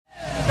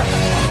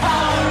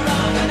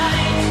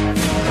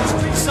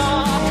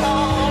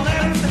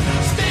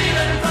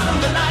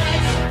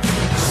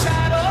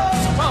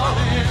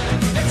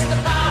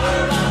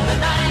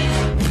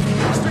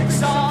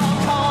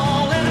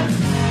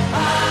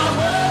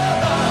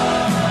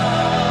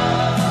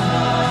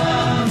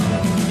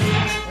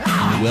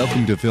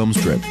Welcome to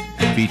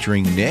Filmstrip,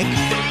 featuring Nick.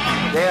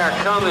 They are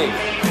coming.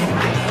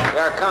 They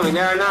are coming.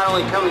 They are not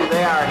only coming,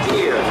 they are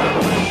here.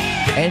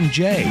 And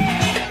Jay.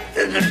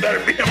 It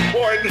better be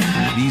important.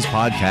 These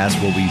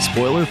podcasts will be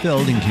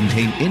spoiler-filled and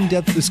contain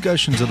in-depth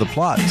discussions of the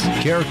plots,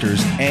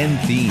 characters, and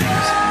themes.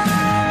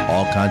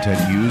 All content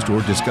used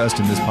or discussed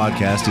in this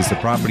podcast is the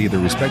property of the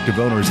respective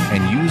owners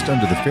and used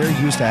under the Fair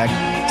Use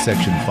Act,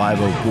 Section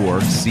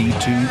 504,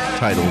 C2,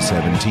 Title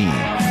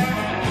 17.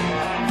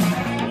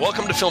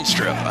 Welcome to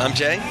Filmstrip. I'm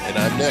Jay. And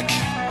I'm Nick.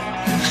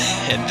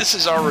 And this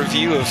is our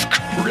review of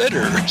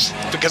Critters,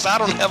 because I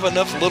don't have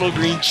enough little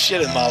green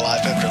shit in my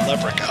life after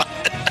Leprechaun.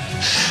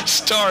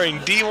 Starring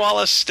D.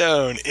 Wallace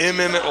Stone, M.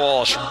 Emmett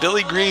Walsh,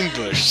 Billy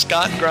Greenbush,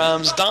 Scott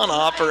Grimes, Don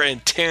Hopper,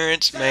 and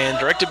Terrence Mann.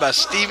 Directed by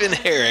Stephen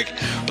Herek.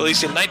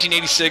 Released in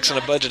 1986 on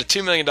a budget of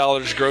 $2 million.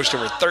 Grossed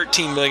over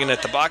 $13 million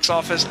at the box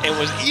office. And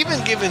was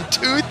even given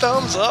 2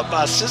 thumbs up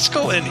by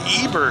Siskel and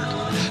Ebert.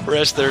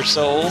 Rest their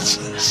souls.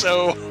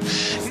 So,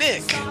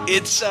 Nick,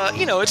 it's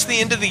it's the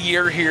end of the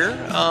year here.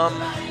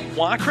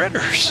 Why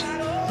Critters?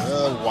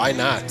 Why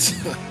not?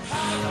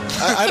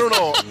 I don't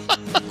know.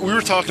 We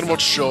were talking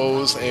about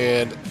shows,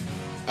 and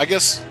I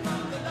guess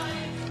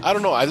I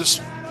don't know.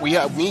 Me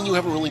and you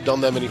haven't really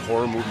done that many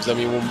horror movies. I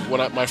mean,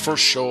 my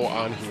first show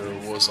on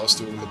here was us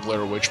doing the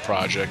Blair Witch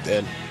Project,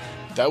 and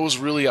that was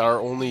really our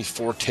only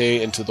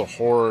forte into the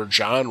horror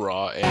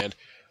genre. And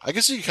I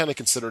guess you kind of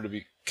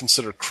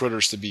consider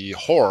Critters to be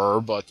horror,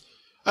 but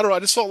I don't know.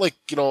 I just felt like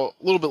a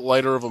little bit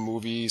lighter of a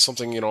movie,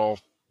 something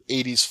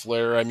 80s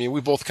flair. I mean,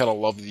 we both kind of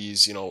love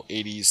these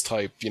 80s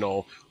type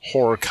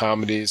horror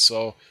comedies,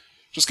 so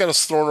just kind of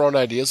throwing around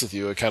ideas with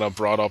you. It kind of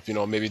brought up,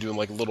 maybe doing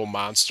like a Little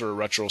Monster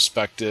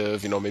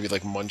retrospective, maybe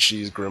like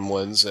Munchies,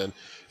 Gremlins, and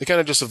it kind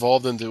of just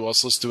evolved into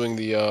us doing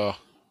the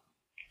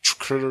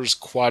Critters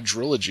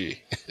quadrilogy.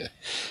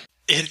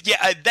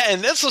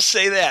 And let's just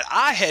say that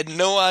I had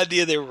no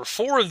idea there were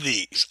 4 of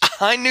these.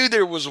 I knew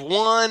there was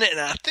one,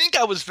 and I think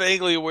I was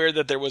vaguely aware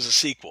that there was a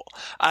sequel.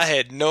 I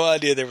had no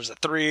idea there was a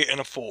 3 and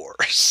a 4.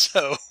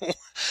 So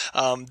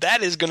that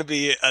is going to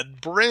be a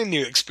brand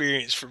new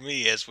experience for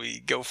me as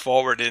we go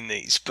forward in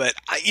these. But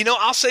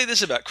I'll say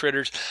this about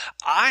Critters: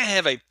 I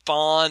have a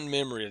fond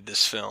memory of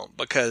this film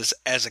because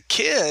as a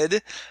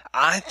kid,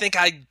 I think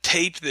I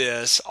taped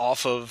this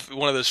off of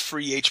one of those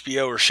free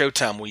HBO or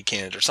Showtime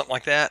weekends or something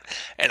like that,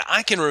 and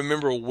I can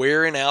remember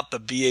wearing out the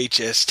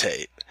VHS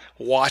tape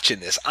watching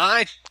this.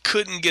 I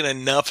couldn't get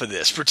enough of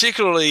this,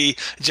 particularly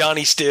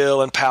Johnny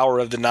Still and Power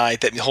of the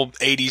Night, that whole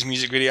 80s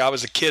music video. I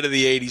was a kid of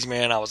the 80s,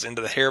 man. I was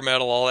into the hair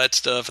metal, all that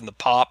stuff, and the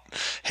pop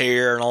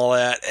hair and all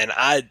that, and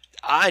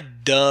I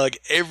dug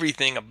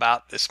everything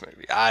about this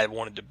movie. I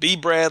wanted to be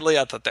Bradley.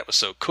 I thought that was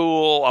so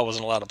cool. I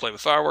wasn't allowed to play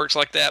with fireworks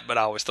like that, but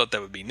I always thought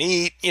that would be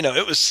neat.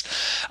 It was,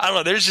 I don't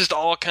know, there's just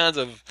all kinds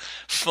of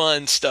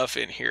fun stuff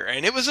in here.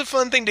 And it was a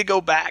fun thing to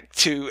go back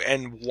to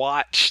and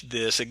watch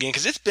this again,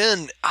 because it's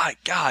been,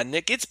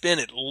 Nick, it's been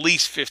at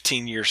least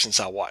 15 years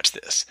since I watched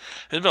this.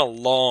 It's been a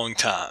long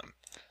time.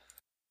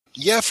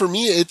 Yeah, for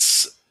me,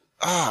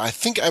 I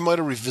think I might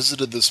have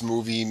revisited this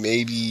movie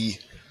maybe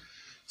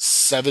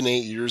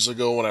 7-8 years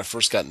ago when I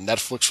first got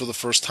Netflix for the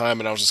first time,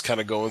 and I was just kind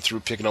of going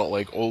through picking out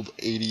like old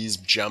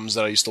 80s gems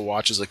that I used to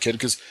watch as a kid,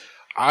 because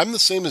I'm the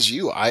same as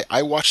you.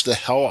 I watched the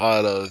hell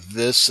out of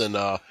this and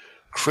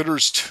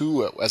Critters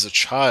 2 as a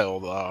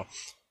child.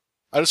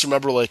 I just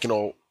remember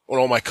when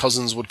all my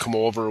cousins would come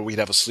over, we'd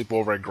have a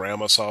sleepover at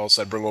Grandma's house.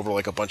 I'd bring over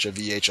like a bunch of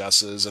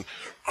VHSs, and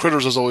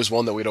Critters was always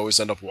one that we'd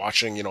always end up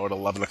watching, at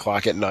 11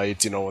 o'clock at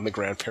night, when the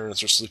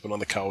grandparents are sleeping on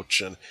the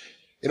couch. And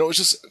it was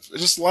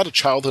just a lot of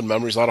childhood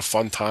memories, a lot of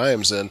fun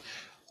times, and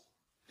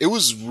it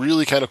was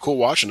really kind of cool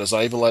watching this.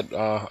 I even let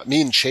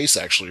me and Chase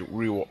actually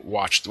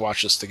watch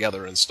this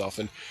together and stuff,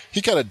 and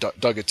he kind of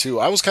dug it too.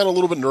 I was kind of a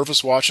little bit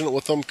nervous watching it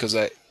with him because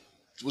I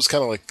was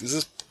kind of like, is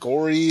this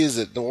gory? Is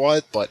it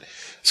what? But as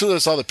soon as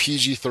I saw the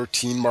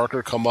PG-13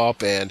 marker come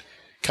up and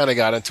kind of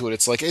got into it,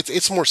 it's like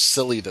it's more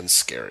silly than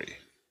scary.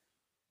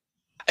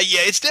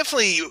 Yeah, it's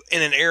definitely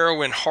in an era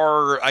when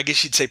horror, I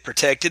guess you'd say,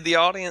 protected the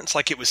audience.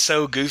 Like, it was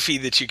so goofy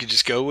that you could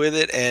just go with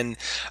it. And,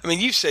 I mean,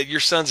 you said your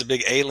son's a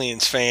big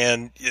Aliens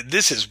fan.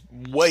 This is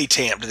way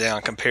tamped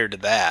down compared to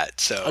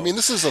that. So, I mean,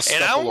 this is a step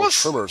below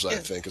Tremors, I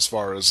think, as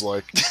far as,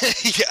 like...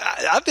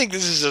 Yeah, I think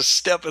this is a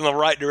step in the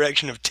right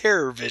direction of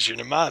Terror Vision,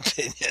 in my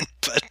opinion.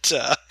 But,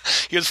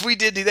 because we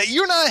did do that.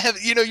 You and I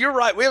have, you're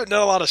right, we haven't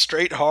done a lot of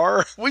straight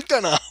horror. We've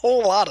done a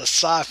whole lot of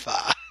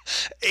sci-fi.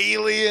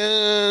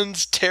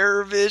 Aliens,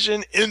 Terror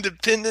Vision,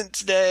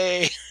 Independence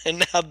Day,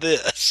 and now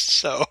this.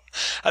 So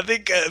I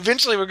think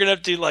eventually we're gonna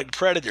have to do like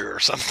Predator or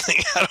something.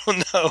 I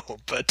don't know,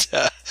 but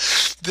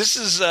this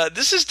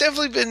has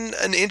definitely been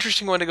an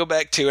interesting one to go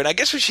back to. And I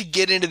guess we should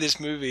get into this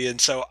movie. And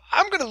so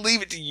I'm gonna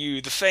leave it to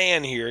you, the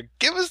fan here.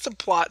 Give us the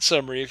plot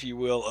summary, if you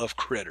will, of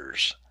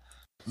Critters.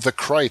 The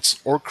Krites,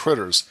 or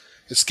Critters,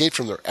 escape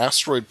from their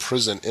asteroid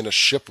prison in a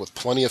ship with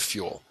plenty of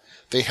fuel.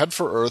 They head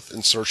for Earth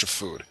in search of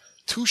food.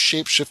 2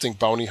 shape-shifting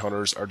bounty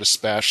hunters are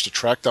dispatched to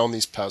track down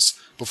these pests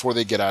before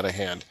they get out of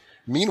hand.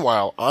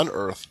 Meanwhile, on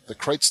Earth, the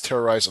Krites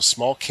terrorize a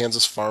small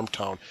Kansas farm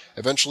town,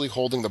 eventually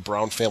holding the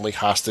Brown family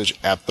hostage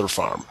at their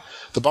farm.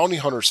 The bounty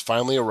hunters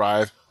finally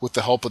arrive with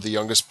the help of the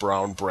youngest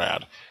Brown,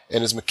 Brad,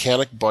 and his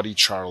mechanic buddy,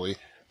 Charlie.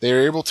 They are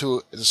able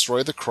to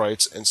destroy the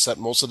Krites and set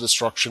most of the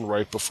destruction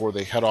right before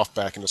they head off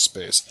back into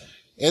space.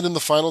 And in the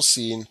final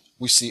scene,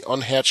 we see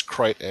unhatched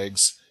Krite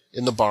eggs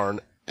in the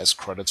barn as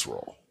credits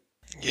roll.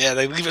 Yeah,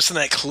 they leave us in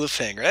that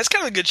cliffhanger. That's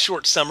kind of a good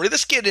short summary.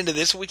 Let's get into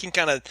this. We can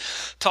kind of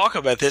talk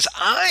about this.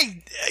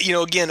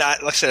 Again,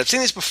 like I said, I've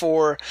seen this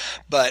before,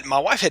 but my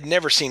wife had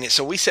never seen it,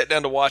 so we sat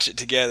down to watch it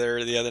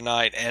together the other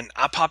night, and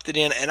I popped it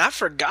in, and I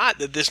forgot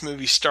that this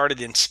movie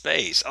started in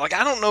space. Like,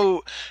 I don't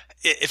know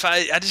if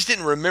I just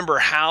didn't remember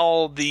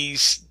how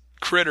these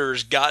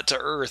critters got to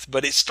Earth,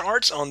 but it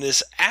starts on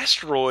this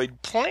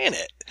asteroid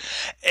planet.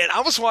 And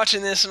I was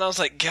watching this and I was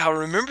like, God,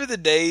 remember the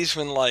days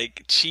when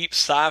like cheap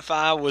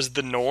sci-fi was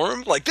the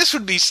norm? Like this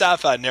would be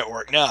Sci-Fi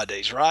Network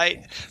nowadays,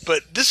 right?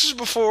 But this was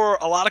before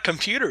a lot of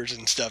computers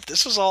and stuff.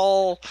 This was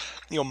all,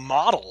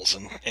 models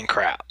and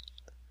crap.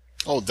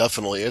 Oh,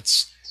 definitely.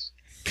 It's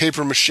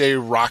paper mache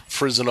rock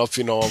prison up,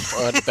 on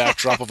the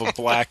backdrop of a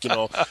black,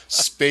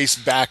 space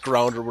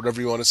background or whatever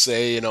you want to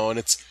say, and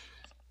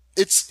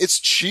it's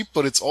cheap,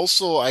 but it's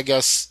also, I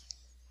guess,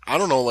 I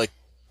don't know, like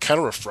kind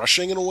of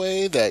refreshing in a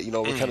way that,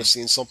 we're kind of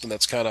seeing something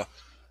that's kind of,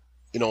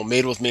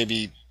 made with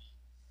maybe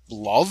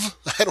love.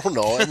 I don't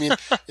know. I mean,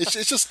 it's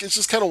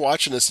just kind of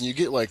watching this and you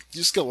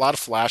just get a lot of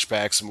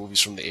flashbacks of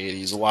movies from the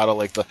 80s, a lot of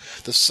like the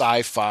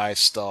sci-fi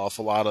stuff,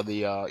 a lot of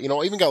the,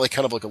 even got like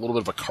kind of like a little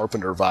bit of a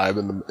Carpenter vibe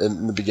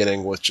in the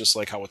beginning with just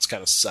like how it's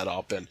kind of set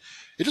up, and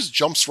it just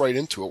jumps right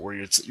into it where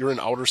you're in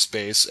outer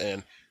space.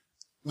 And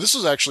this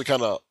was actually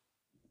kind of,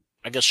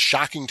 I guess,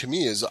 shocking to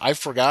me is I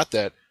forgot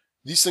that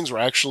these things were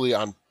actually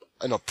on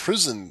a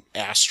prison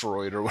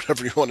asteroid or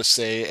whatever you want to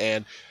say,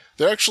 and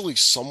they're actually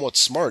somewhat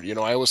smart.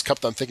 I always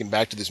kept on thinking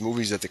back to these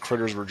movies that the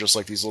critters were just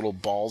like these little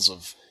balls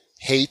of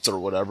hate or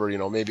whatever,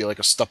 maybe like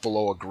a step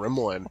below a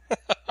gremlin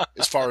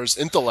as far as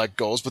intellect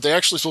goes, but they're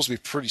actually supposed to be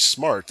pretty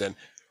smart. And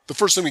the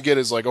first thing we get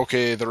is like,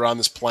 okay, they're on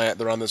this planet,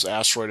 they're on this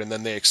asteroid, and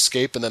then they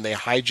escape, and then they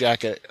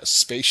hijack a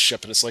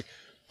spaceship, and it's like,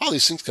 wow,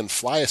 these things can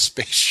fly a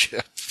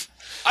spaceship.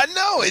 I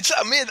know.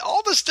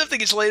 All the stuff that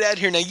gets laid out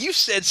here. Now, you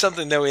said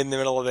something, though, in the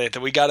middle of it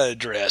that we got to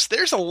address.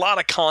 There's a lot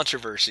of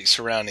controversy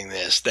surrounding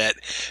this, that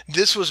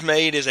this was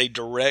made as a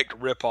direct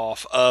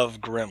ripoff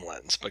of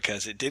Gremlins,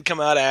 because it did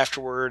come out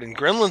afterward, and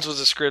Gremlins was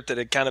a script that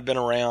had kind of been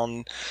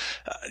around,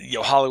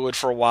 Hollywood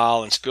for a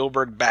while, and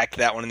Spielberg backed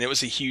that one, and it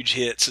was a huge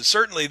hit. So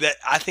certainly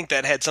I think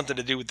that had something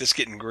to do with this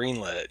getting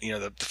greenlit,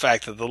 the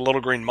fact that the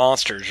little green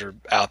monsters are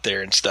out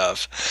there and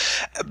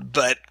stuff.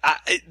 But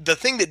the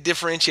thing that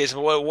differentiates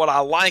what I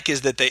like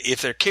is that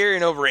if they're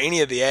carrying over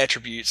any of the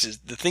attributes, is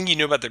the thing you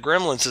knew about the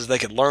Gremlins is they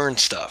could learn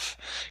stuff.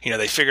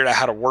 They figured out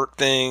how to work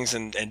things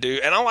and do.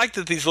 And I like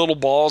that these little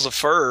balls of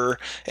fur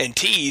and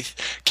teeth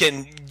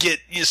can get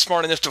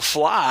smart enough to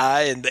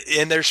fly, and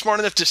they're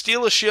smart enough to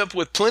steal a ship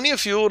with plenty of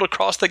fuel to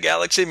cross the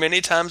galaxy many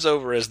times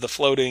over, as the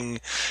floating,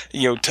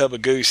 tub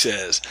of goo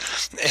says.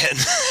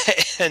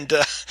 And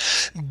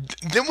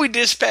then we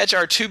dispatch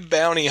our two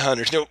bounty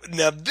hunters.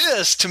 Now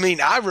this, to me,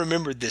 I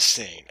remembered this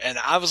scene, and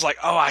I was like,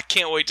 oh, I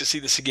can't wait to see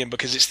this again,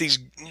 because it's these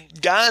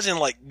guys in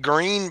like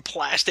green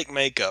plastic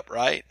makeup,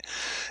 right?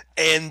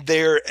 And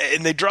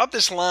they drop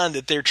this line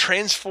that they're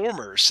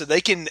Transformers, so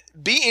they can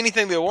be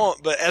anything they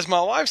want. But as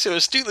my wife so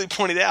astutely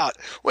pointed out,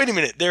 wait a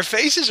minute, their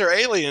faces are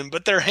alien,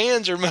 but their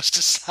hands are most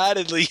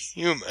decidedly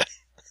human.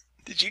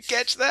 Did you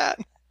catch that?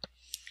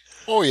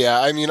 Oh yeah,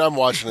 I'm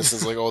watching this and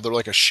it's like, oh, they're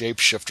like a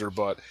shapeshifter,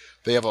 but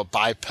they have a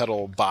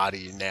bipedal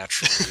body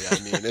naturally.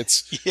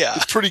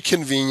 It's pretty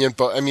convenient,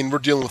 but we're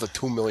dealing with a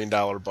 $2 million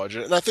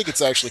budget, and I think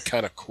it's actually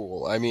kind of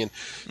cool. You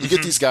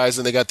get these guys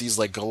and they got these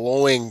like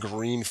glowing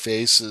green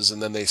faces,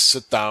 and then they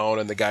sit down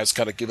and the guy's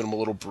kind of giving them a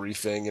little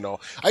briefing.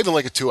 I even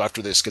like it too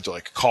after they get to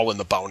like call in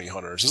the bounty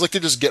hunters. It's like they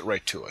just get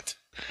right to it.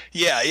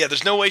 Yeah,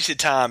 there's no wasted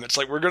time. It's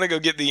like, we're going to go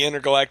get the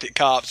intergalactic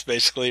cops,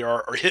 basically,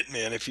 or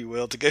hitmen, if you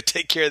will, to go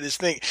take care of this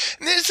thing.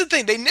 And that's the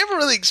thing. They never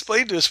really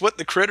explained to us what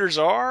the critters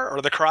are,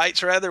 or the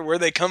Krites, rather, where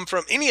they come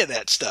from, any of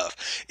that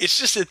stuff. It's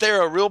just that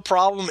they're a real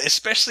problem,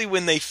 especially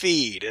when they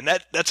feed. And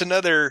that's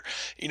another,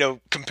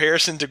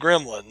 comparison to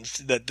Gremlins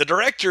that the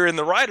director and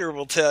the writer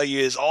will tell you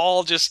is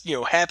all just,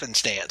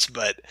 happenstance.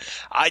 But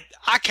I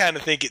kind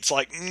of think it's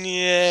like,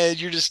 yeah,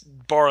 you're just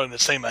borrowing the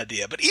same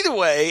idea. But either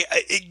way,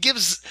 it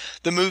gives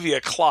the movie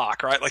a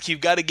clock, right? Like,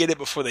 you've got to get it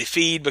before they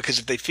feed, because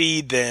if they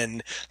feed,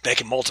 then they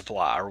can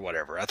multiply or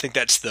whatever. I think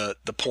that's the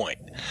point.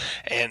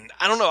 And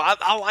I don't know,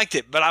 I liked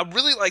it, but I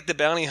really like the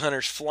bounty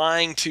hunters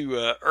flying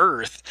to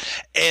Earth,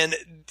 and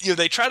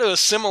they try to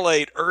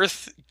assimilate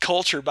Earth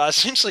culture by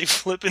essentially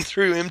flipping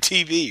through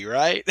MTV,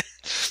 right?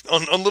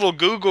 on little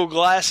Google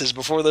glasses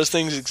before those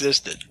things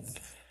existed.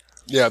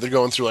 Yeah, they're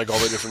going through like all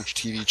the different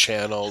TV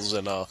channels,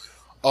 and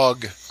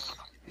UGG.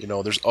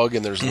 There's UGG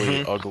and there's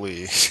Lee,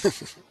 ugly,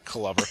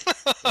 clever,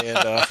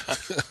 and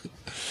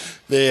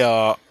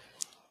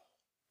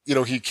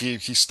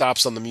he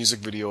stops on the music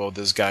video of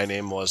this guy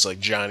named was like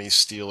Johnny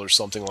Steele or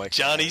something like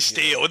Johnny that.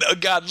 Steele. Oh,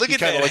 God, look He at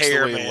kinda that likes the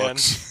hair, way he man.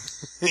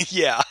 looks.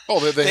 Yeah. Oh,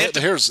 the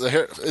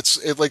hair.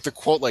 It's like the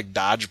quote like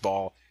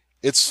dodgeball.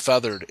 It's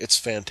feathered. It's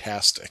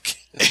fantastic.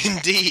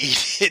 Indeed,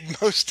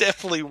 it most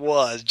definitely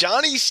was.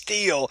 Johnny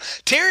Steele,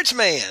 Terrence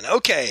Mann.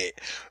 Okay,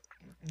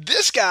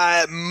 this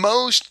guy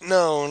most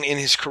known in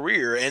his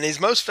career and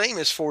is most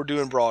famous for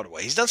doing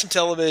Broadway. He's done some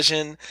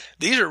television.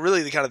 These are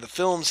really the kind of the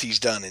films he's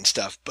done and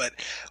stuff. But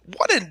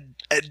what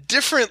a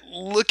different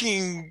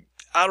looking,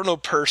 I don't know,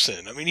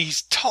 person. I mean,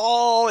 he's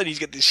tall and he's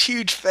got this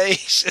huge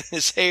face and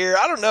his hair.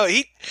 I don't know.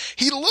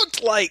 He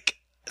looked like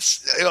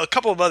a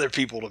couple of other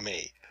people to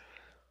me.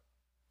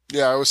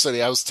 Yeah, I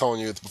was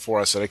telling you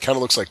before. I said it kind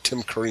of looks like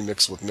Tim Curry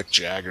mixed with Mick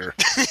Jagger.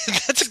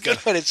 That's a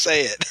good way to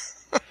say it.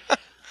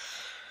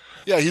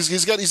 Yeah,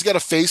 he's got a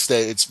face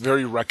that it's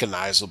very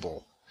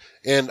recognizable,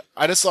 and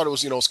I just thought it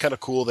was it's kind of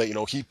cool that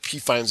he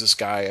finds this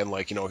guy and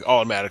like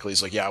automatically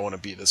he's like, yeah, I want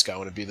to be this guy, I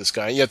want to be this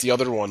guy, and yet the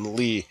other one,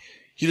 Lee,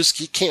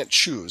 he can't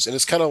choose, and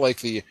it's kind of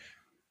like the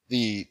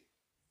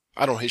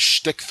I don't know, his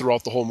shtick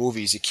throughout the whole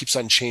movie is he keeps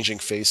on changing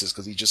faces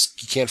because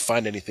he can't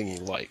find anything he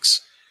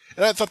likes.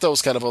 And I thought that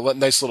was kind of a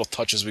nice little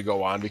touch as we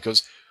go on,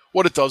 because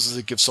what it does is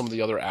it gives some of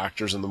the other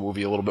actors in the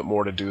movie a little bit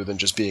more to do than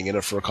just being in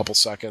it for a couple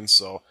seconds.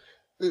 So,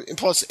 and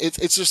plus,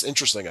 it's just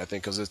interesting, I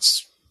think, because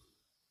it's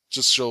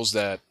just shows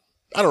that,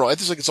 I don't know, I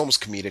just like it's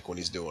almost comedic when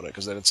he's doing it,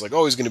 because then it's like,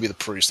 oh, he's going to be the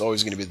priest, oh,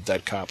 he's going to be the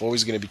dead cop, oh,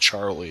 he's going to be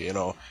Charlie,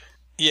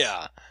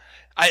 Yeah.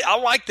 I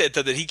like that,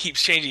 though, that he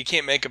keeps changing. He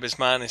can't make up his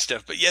mind and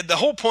stuff. But yeah, the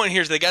whole point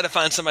here is they got to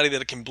find somebody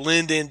that can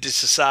blend into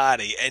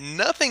society. And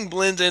nothing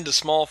blends into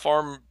small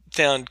farm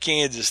town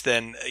Kansas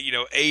than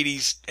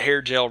 80s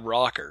hair gel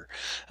rocker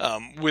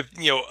with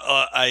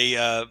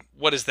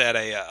what is that,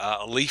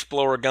 a leaf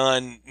blower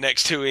gun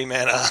next to him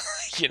and a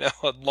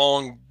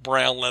long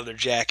brown leather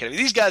jacket. I mean,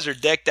 these guys are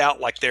decked out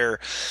like they're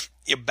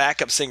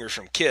backup singers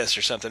from Kiss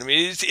or something. I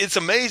mean, it's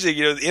amazing.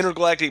 The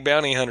intergalactic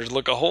bounty hunters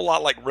look a whole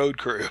lot like Road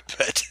Crew,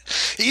 but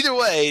either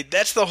way,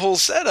 that's the whole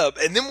setup.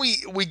 And then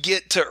we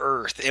get to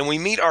Earth and we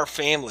meet our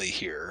family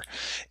here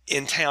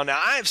in town. Now,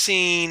 I've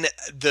seen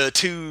the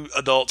two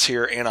adults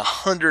here in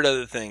 100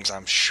 other things,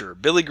 I'm sure.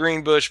 Billy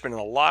Greenbush been in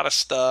a lot of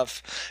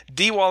stuff.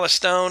 Dee Wallace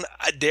Stone,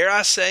 dare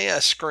I say,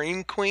 a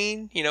scream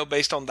queen,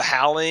 based on The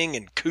Howling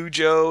and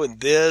Cujo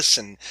and this,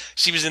 and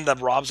she was in the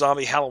Rob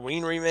Zombie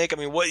Halloween remake. I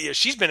mean,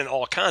 she's been in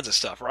all kinds of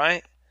stuff,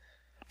 right?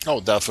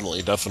 Oh,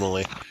 definitely.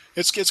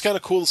 It's kind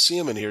of cool to see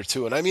him in here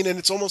too. And I mean, and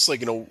it's almost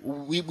like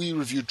we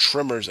reviewed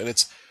Tremors,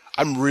 and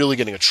I'm really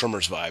getting a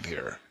Tremors vibe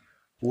here.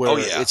 Where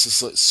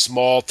it's a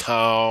small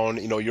town,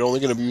 you're only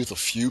going to be with a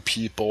few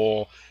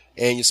people,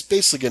 and it's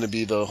basically going to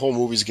be, the whole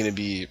movie's going to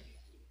be,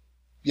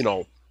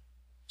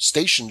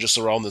 stationed just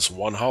around this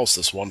one house,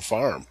 this one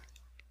farm.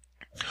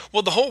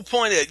 Well, the whole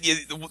point of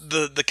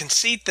the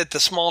conceit that the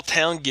small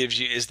town gives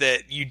you is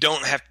that you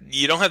don't have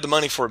the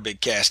money for a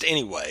big cast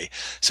anyway.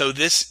 So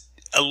this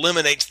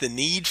eliminates the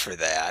need for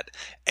that,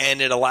 and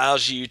it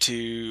allows you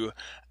to,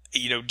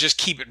 just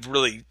keep it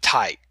really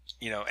tight.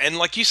 And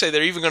like you say,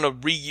 they're even going to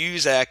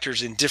reuse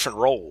actors in different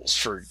roles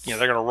for, they're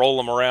going to roll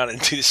them around and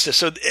do this stuff.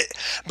 So,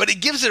 but it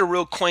gives it a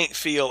real quaint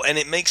feel, and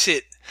it makes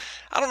it,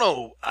 I don't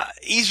know,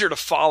 easier to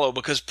follow,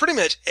 because pretty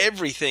much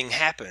everything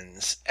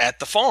happens at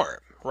the farm,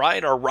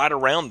 right? Or right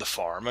around the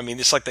farm. I mean,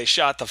 it's like they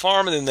shot the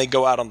farm and then they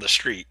go out on the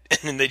street, and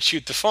then they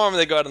shoot the farm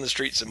and they go out on the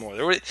street some more. We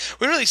don't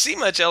really see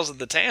much else of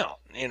the town,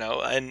 and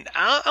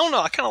I don't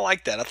know. I kind of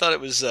like that. I thought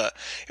it was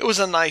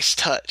a nice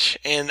touch.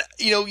 And,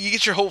 you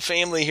get your whole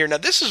family here. Now,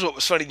 this is what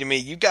was funny to me.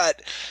 You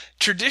got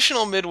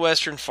traditional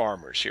Midwestern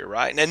farmers here,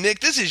 right? Now, Nick,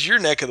 this is your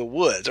neck of the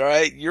woods, all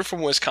right? You're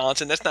from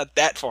Wisconsin. That's not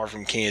that far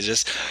from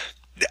Kansas.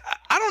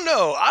 I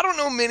don't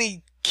know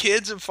many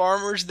kids of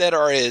farmers that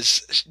are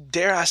as,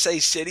 dare I say,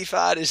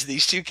 cityfied as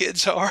these two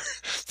kids are.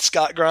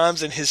 Scott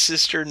Grimes and his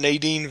sister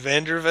Nadine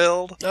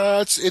Vandervelde.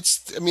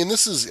 I mean,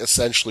 this is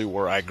essentially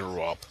where I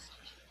grew up.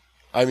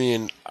 I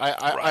mean,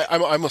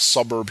 I'm a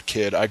suburb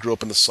kid. I grew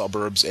up in the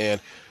suburbs,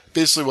 and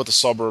basically what the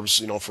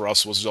suburbs, for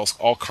us was just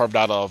all carved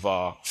out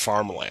of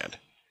farmland.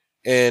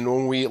 And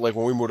when we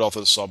moved out to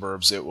the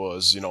suburbs, it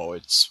was, it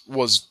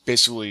was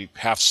basically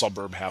half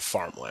suburb, half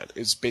farmland.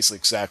 It's basically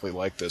exactly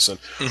like this. And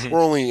we're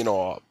only,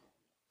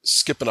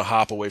 skipping a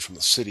hop away from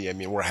the city. I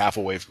mean, we're half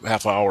an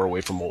hour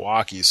away from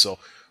Milwaukee. So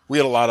we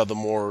had a lot of the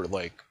more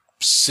like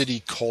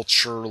city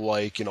culture,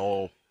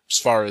 as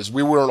far as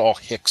we weren't all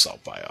hicks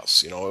out by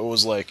us. It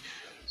was like,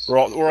 we're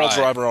all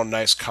driving around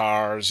nice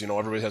cars.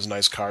 Everybody has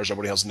nice cars.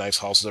 Everybody has nice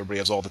houses. Everybody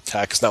has all the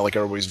tech. It's not like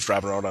everybody's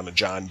driving around on a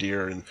John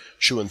Deere and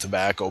chewing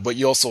tobacco. But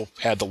you also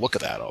had the look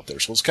of that out there.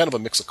 So it's kind of a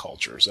mix of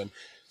cultures. And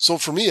so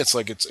for me, it's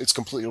like it's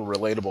completely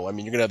relatable. I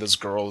mean, you're gonna have this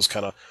girl who's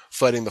kind of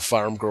fighting the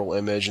farm girl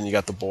image, and you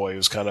got the boy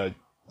who's kind of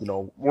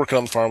working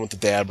on the farm with the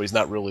dad, but he's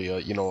not really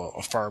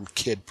a farm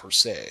kid per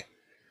se.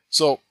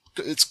 So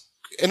it's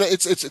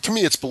to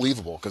me, it's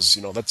believable, because,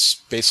 that's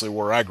basically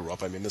where I grew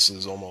up. I mean, this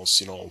is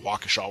almost,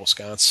 Waukesha,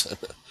 Wisconsin.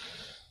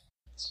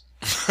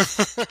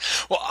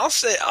 Well, I'll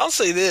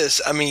say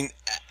this. I mean,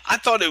 I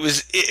thought it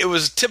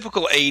was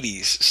typical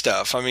 80s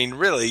stuff. I mean,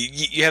 really,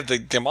 you have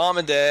the mom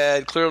and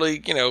dad clearly,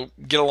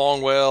 get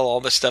along well,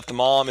 all this stuff. The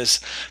mom is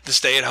the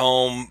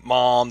stay-at-home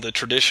mom, the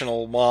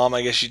traditional mom,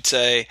 I guess you'd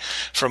say,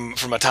 from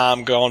a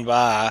time gone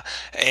by.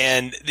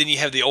 And then you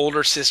have the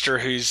older sister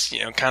who's,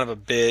 kind of a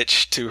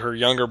bitch to her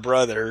younger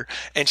brother,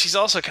 and she's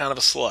also kind of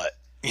a slut.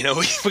 We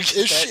get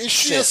is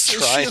she a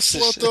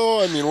slut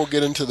though? I mean, we'll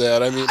get into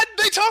that. I mean,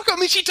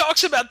 she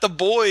talks about the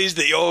boys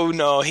that, oh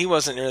no, he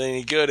wasn't really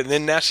any good, and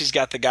then now she's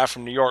got the guy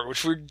from New York,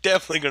 which we're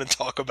definitely going to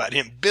talk about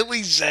him,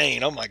 Billy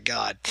Zane. Oh my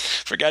God,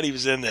 forgot he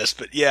was in this.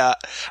 But yeah,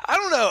 I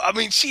don't know. I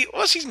mean,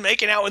 she's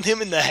making out with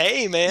him in the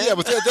hay, man. Yeah,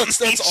 but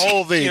that's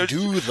all they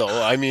do,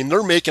 though. I mean,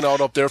 they're making out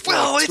up there for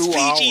like 2 hours.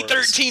 Well,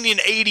 it's PG-13 in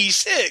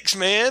 '86,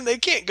 man. They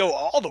can't go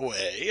all the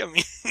way. I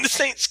mean,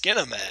 this ain't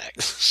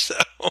Skinamax, so.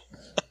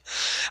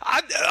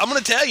 I'm going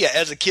to tell you,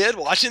 as a kid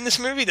watching this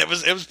movie, it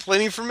was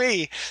plenty for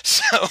me.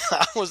 So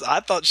I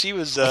thought she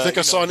was. I think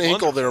I saw an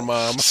ankle there,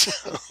 Mom.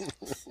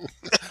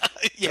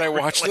 Can I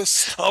watch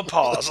this? I'll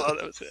pause. Oh,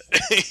 that was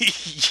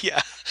it.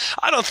 Yeah,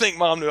 I don't think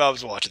Mom knew I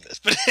was watching this,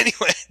 but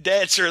anyway,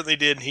 Dad certainly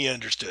did, and he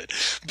understood.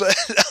 But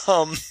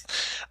I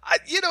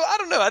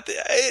don't know.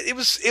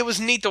 It was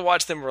neat to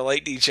watch them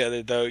relate to each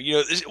other, though.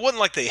 It wasn't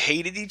like they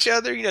hated each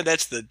other.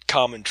 That's the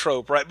common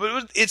trope, right?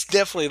 But it's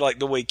definitely like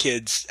the way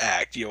kids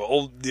act.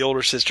 The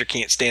older sister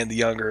can't stand the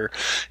younger,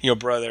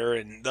 brother,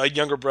 and the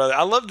younger brother.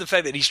 I love the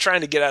fact that he's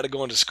trying to get out of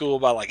going to school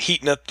by like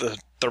heating up the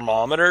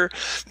thermometer.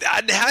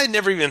 I had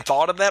never even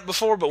thought of that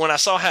before, but when I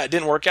saw how it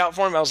didn't work out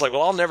for him, I was like,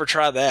 well, I'll never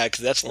try that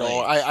because that's lame.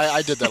 No,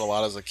 I did that a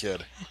lot as a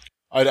kid.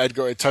 I'd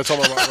go, I'd tell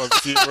my mom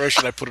about the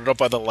refrigeration, I'd put it up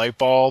by the light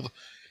bulb,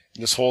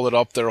 and just hold it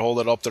up there, hold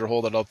it up there,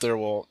 hold it up there.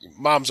 Well,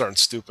 moms aren't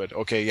stupid.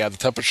 Okay, yeah, the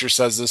temperature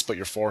says this, but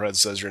your forehead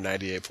says you're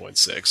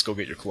 98.6. Go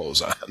get your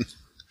clothes on.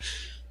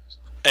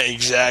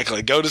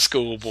 Exactly. Go to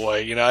school,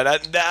 boy. And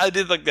I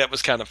did think that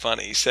was kind of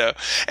funny. So,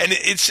 and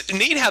it's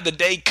neat how the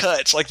day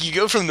cuts. Like you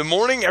go from the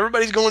morning,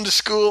 everybody's going to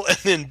school, and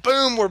then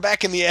boom, we're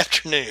back in the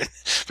afternoon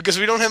because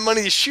we don't have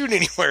money to shoot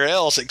anywhere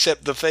else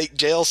except the fake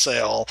jail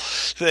cell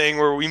thing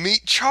where we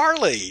meet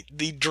Charlie,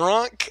 the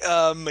drunk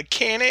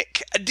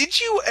mechanic. Did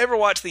you ever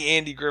watch the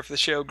Andy Griffith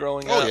Show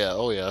growing up?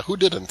 Oh yeah. Who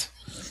didn't?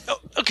 Oh,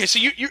 okay, so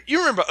you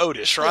remember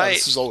Otis, right? Yeah,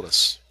 this is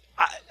Otis.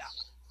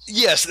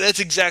 Yes, that's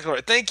exactly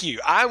right. Thank you.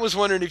 I was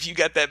wondering if you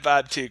got that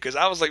vibe too, because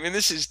I was like, man,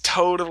 this is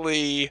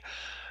totally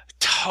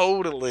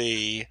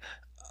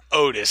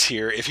Otis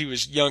here if he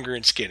was younger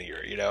and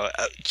skinnier.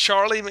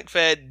 Charlie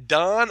McFadden,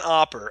 Don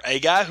Opper,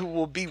 a guy who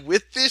will be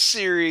with this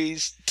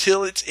series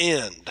till its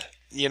end.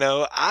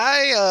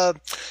 I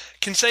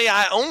can say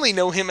I only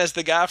know him as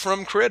the guy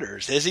from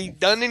Critters. Has he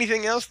done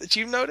anything else that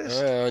you've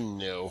noticed?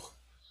 No.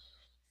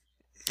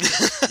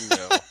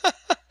 No.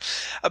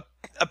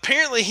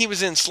 Apparently, he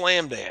was in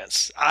Slam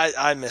Dance.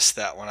 I missed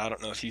that one. I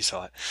don't know if you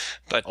saw it,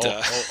 but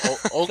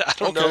I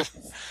don't know.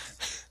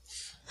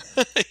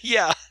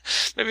 Yeah,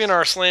 maybe in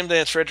our Slam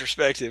Dance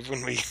retrospective,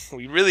 when we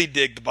really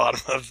dig the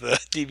bottom of the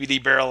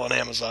DVD barrel on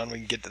Amazon, we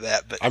can get to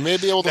that. But I may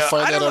be able to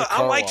find that.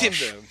 I liked him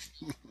though.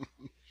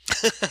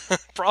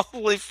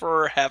 Probably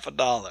for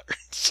 $50.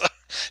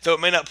 So it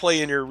may not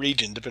play in your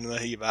region, depending on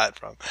who you buy it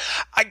from.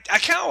 I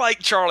kind of like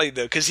Charlie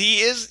though, because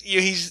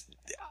he's.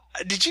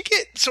 Did you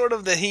get sort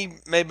of that he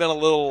may have been a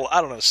little, I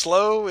don't know,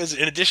 slow,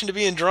 in addition to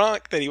being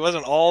drunk, that he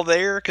wasn't all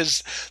there?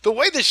 Because the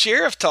way the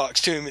sheriff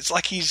talks to him, it's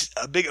like he's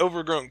a big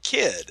overgrown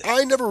kid.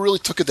 I never really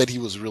took it that he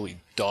was really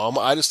dumb.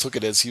 I just took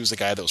it as he was a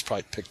guy that was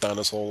probably picked on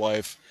his whole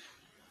life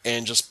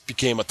and just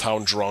became a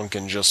town drunk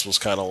and just was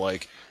kind of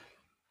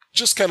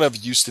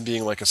used to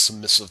being like a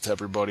submissive to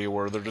everybody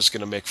where they're just going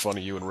to make fun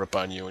of you and rip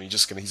on you and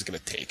he's going to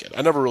take it.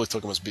 I never really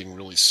took him as being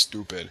really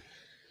stupid.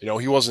 He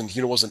wasn't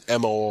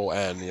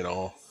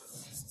MON,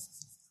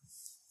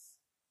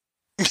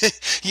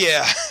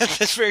 Yeah,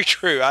 that's very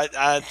true.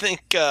 I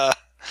think that's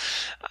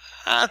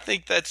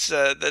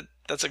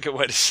a good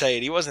way to say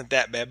it. He wasn't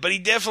that bad, but he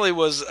definitely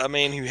was a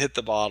man who hit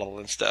the bottle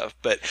and stuff.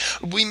 But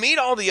we meet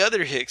all the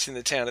other hicks in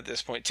the town at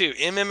this point too.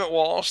 M. Emmett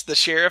Walsh, the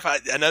sheriff,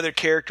 another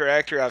character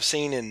actor I've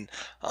seen in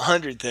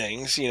 100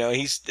 things.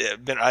 He's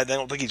been. I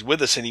don't think he's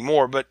with us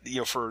anymore, but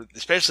for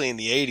especially in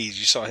the 80s,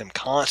 you saw him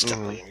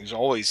constantly. Mm-hmm. He was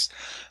always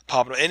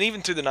popping up, and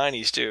even through the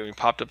 90s too. He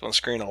popped up on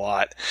screen a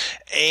lot,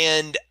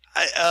 and.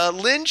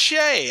 Lynn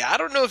Shay. I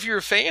don't know if you're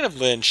a fan of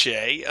Lynn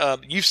Shay.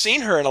 You've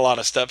seen her in a lot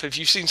of stuff. If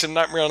you've seen some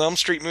Nightmare on Elm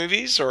Street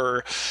movies,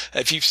 or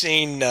if you've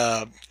seen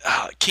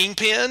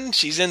Kingpin,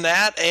 she's in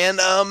that.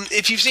 And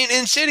if you've seen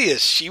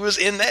Insidious, she was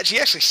in that. She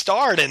actually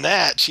starred in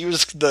that. She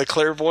was the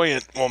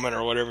clairvoyant woman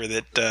or whatever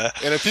that.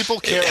 And if people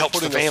can't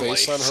put a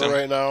face on her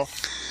right now,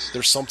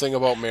 there's something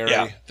about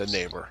Mary, the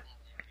neighbor.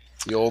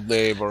 The old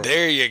neighbor.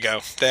 There you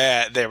go.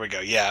 There we go.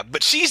 Yeah.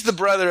 But she's the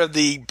brother of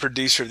the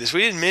producer of this.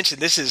 We didn't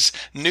mention this is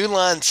New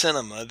Line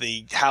Cinema,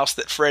 the house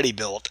that Freddie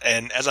built.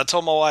 And as I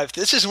told my wife,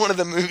 this is one of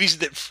the movies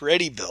that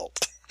Freddie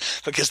built.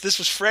 Because this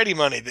was Freddie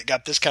money that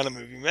got this kind of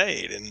movie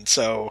made. And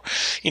so,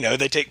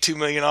 they take $2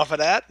 million off of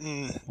that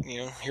and,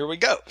 here we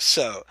go.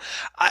 So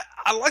I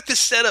I like the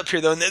setup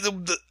here, though. And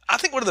I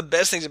think one of the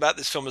best things about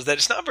this film is that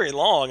it's not very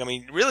long. I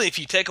mean, really, if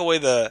you take away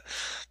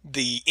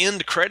the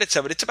end credits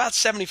of it, it's about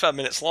 75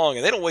 minutes long,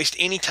 and they don't waste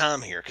any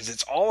time here because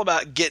it's all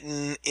about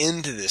getting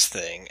into this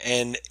thing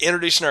and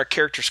introducing our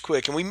characters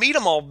quick. And we meet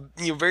them all,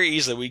 very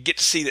easily. We get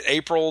to see that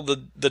April,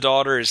 the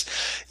daughter, is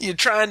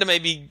trying to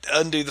maybe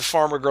undo the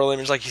farmer girl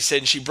image, like you said,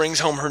 and she brings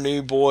home her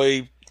new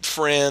boy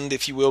friend,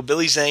 if you will,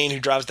 Billy Zane, who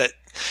drives that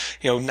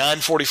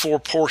 944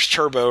 Porsche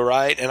Turbo,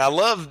 right? And I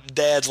love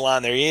Dad's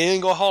line there. You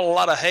ain't gonna haul a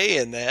lot of hay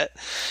in that,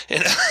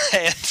 and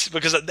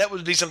because that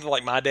would be something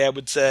like my dad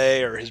would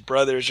say, or his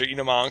brothers,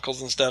 or my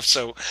uncles and stuff.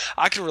 So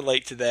I can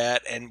relate to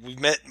that. And we've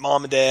met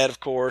Mom and Dad, of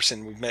course,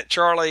 and we've met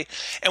Charlie,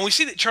 and we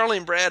see that Charlie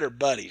and Brad are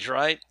buddies,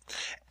 right?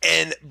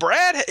 And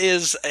Brad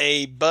is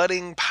a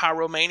budding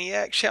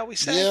pyromaniac, shall we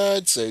say? Yeah,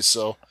 I'd say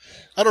so.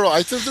 I don't know.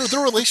 I think their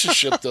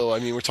relationship, though. I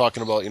mean, we're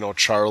talking about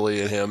Charlie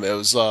and him. It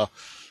was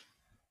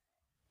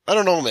I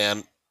don't know,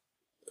 man.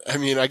 I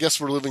mean, I guess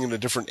we're living in a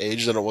different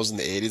age than it was in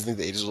the 80s. I think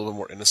the 80s was a little bit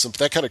more innocent, but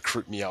that kind of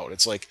creeped me out.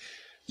 It's like,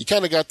 you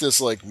kind of got this,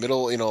 like,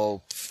 middle,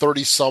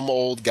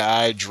 30-some-old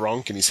guy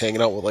drunk, and he's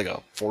hanging out with, like,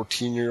 a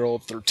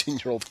 14-year-old,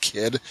 13-year-old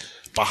kid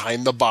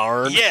behind the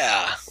barn.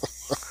 Yeah.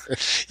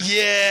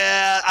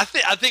 Yeah. I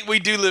think we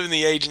do live in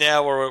the age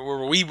now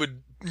where we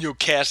would,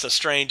 cast a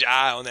strange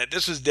eye on that.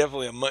 This was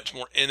definitely a much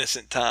more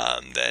innocent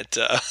time that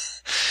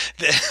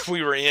that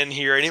we were in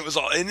here, and it was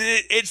all, and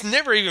it's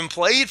never even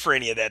played for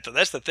any of that, though.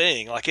 That's the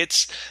thing. Like,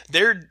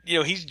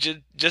 he's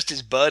just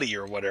his buddy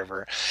or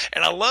whatever.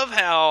 And I love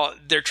how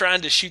they're trying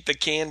to shoot the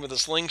can with a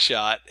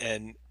slingshot,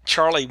 and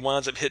Charlie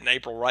winds up hitting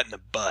April right in the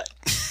butt,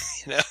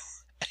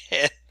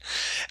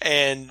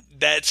 and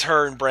that's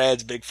her and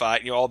Brad's big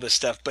fight, all this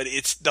stuff. But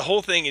the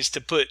whole thing is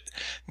to put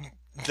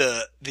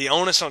the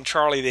onus on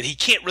Charlie that he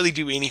can't really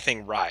do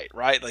anything right?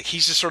 Like,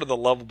 he's just sort of the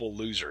lovable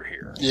loser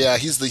here. Yeah,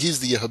 he's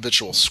the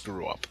habitual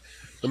screw up.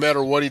 No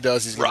matter what he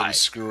does, he's going to be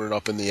screwing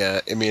up in the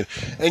end. I mean,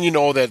 and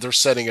that they're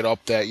setting it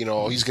up that,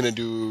 he's going to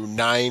do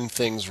 9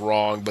 things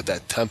wrong, but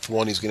that 10th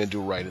one he's going to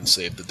do right and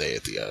save the day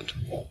at the end.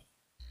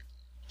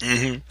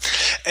 Mm-hmm.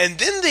 And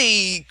then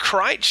the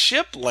Krite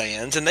ship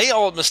lands, and they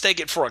all mistake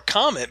it for a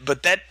comet,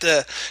 but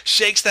that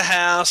shakes the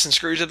house and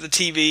screws up the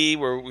TV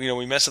where,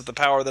 we mess up the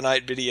Power of the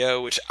Night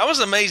video, which I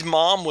was amazed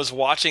Mom was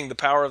watching the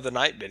Power of the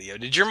Night video.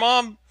 Did your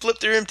mom flip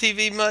through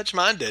MTV much?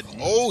 Mine didn't.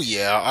 Oh,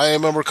 yeah. I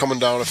remember coming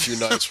down a few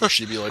nights where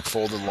she'd be, like,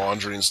 folding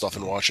laundry and stuff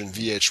and watching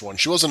VH1.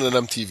 She wasn't an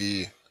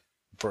MTV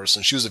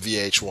person. She was a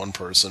VH1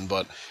 person,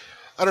 but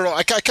I don't know.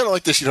 I kind of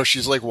like this,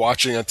 she's like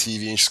watching on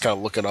TV and she's kind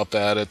of looking up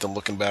at it, then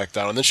looking back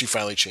down, and then she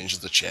finally changes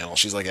the channel.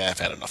 She's like, I've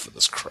had enough of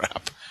this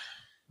crap.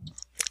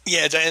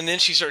 Yeah, and then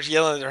she starts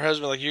yelling at her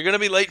husband, like, you're going to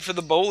be late for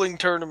the bowling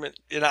tournament.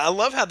 And I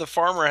love how the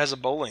farmer has a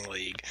bowling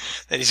league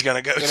that he's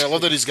going to go to. And I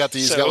love that he's got the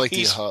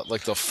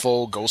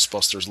faux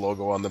Ghostbusters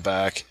logo on the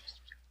back.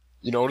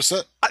 You notice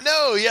it? I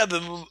know, yeah,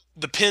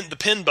 the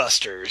pin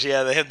busters.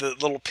 Yeah, they have the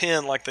little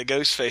pin like the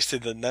ghost face to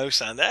the no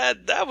sign.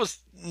 That was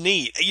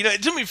neat.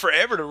 It took me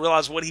forever to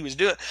realize what he was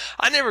doing.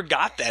 I never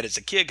got that as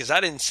a kid because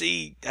I didn't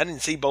see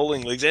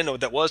bowling leagues. I didn't know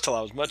what that was till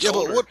I was much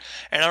older.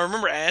 And I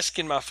remember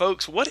asking my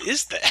folks, "What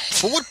is that?"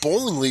 But what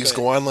bowling leagues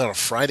go on a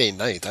Friday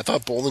night? I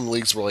thought bowling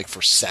leagues were like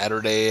for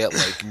Saturday at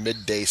like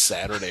midday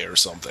Saturday or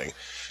something.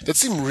 That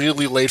seemed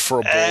really late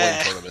for a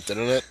bowling tournament,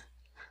 didn't it?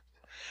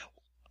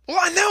 Well,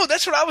 I know.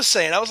 That's what I was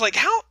saying. I was like,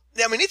 how?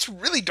 I mean, it's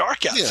really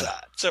dark outside. Yeah.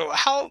 So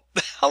how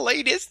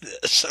late is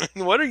this? I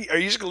mean, are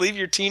you just going to leave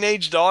your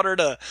teenage daughter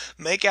to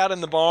make out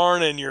in the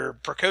barn and your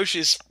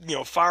precocious,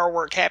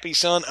 firework happy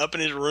son up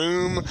in his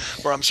room,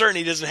 where I'm certain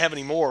he doesn't have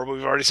any more, but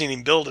we've already seen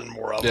him building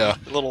more of them.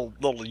 Little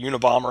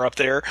Unabomber up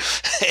there.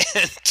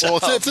 And, well,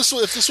 if this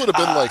would have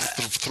been like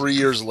 3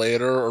 years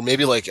later, or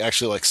maybe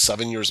actually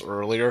 7 years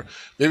earlier,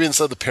 maybe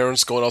instead of the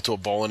parents going out to a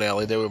bowling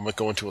alley, they would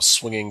go into a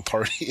swinging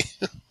party.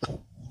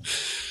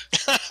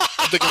 I'm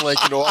thinking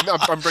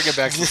I'm bringing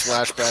back some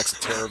flashbacks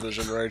of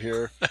TerraVision right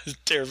here.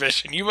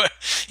 TerraVision,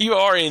 you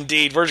are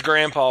indeed. Where's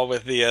Grandpa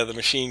with the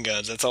machine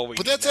guns? That's all we.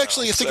 But that's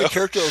actually, I think, a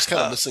character that was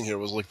kind of missing here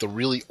was like the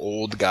really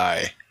old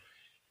guy,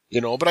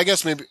 But I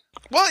guess maybe.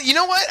 Well, you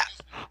know what?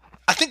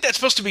 I think that's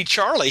supposed to be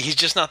Charlie. He's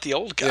just not the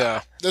old guy.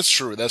 Yeah, that's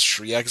true. That's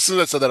true. Yeah, as soon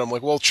as I said that, I'm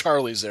like, well,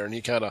 Charlie's there, and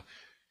he kind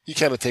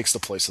of takes the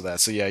place of that.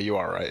 So yeah, you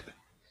are right.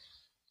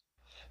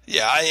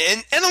 Yeah,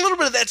 and a little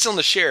bit of that's on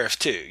the sheriff,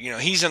 too.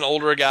 He's an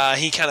older guy.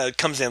 He kind of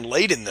comes in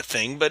late in the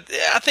thing, but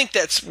I think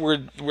that's where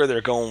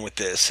they're going with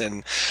this.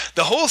 And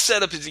the whole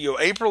setup is,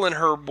 April and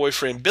her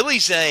boyfriend, Billy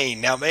Zane.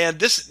 Now, man,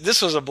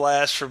 this was a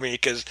blast for me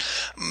because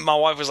my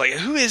wife was like,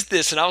 who is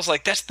this? And I was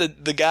like, that's the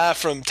guy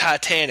from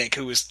Titanic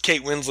who was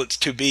Kate Winslet's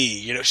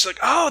to-be. She's like,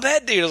 oh,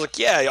 that dude. I was like,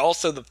 yeah,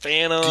 also the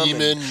Phantom.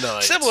 Demon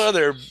Knight. Several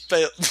other...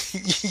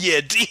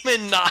 yeah,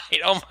 Demon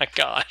Knight. Oh, my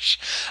gosh.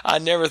 I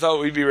never thought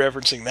we'd be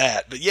referencing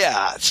that. But,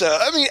 yeah. So,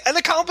 I mean, an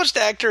accomplished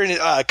actor, and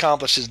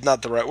accomplished is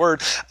not the right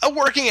word, a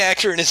working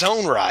actor in his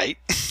own right.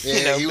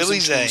 Yeah, he Billy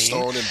was in Zane.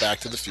 Tombstone and Back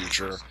to the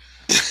Future.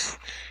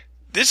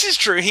 This is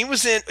true. He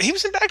was in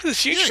Back to the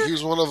Future? Yeah, he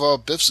was one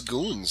of Biff's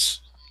goons.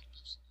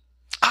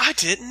 I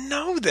didn't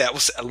know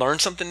that. I learn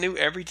something new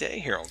every day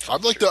here on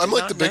I'm like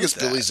the biggest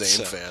Billy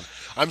Zane fan.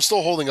 I'm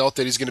still holding out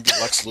that he's going to be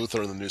Lex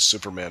Luthor in the new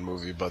Superman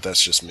movie, but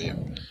that's just me.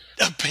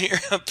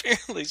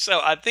 Apparently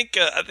so. I think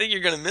you're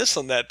going to miss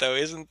on that, though.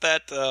 Isn't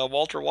that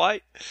Walter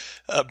White,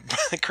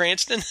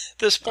 Cranston at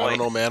this point? I don't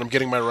know, man. I'm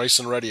getting my rice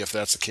and ready if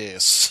that's the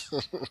case.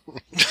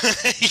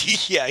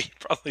 Yeah, you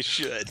probably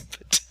should.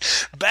 But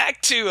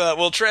back to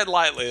we'll tread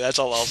lightly. That's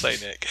all I'll say,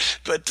 Nick.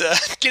 But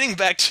getting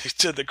back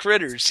to the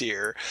critters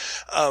here,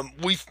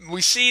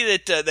 we see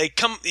that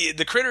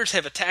the critters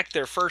have attacked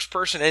their first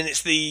person, and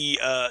it's the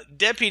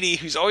deputy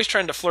who's always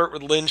trying to flirt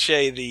with Lin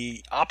Shaye,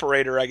 the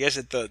operator, I guess,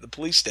 at the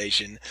police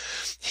station.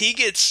 He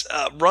gets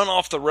run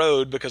off the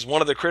road because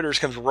one of the critters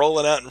comes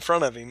rolling out in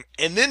front of him.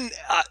 And then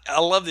I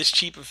love this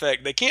cheap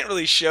effect. They can't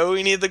really show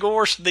any of the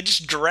gore, so they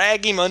just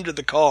drag him under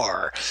the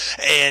car.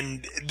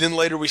 And then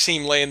later we see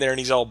him laying there and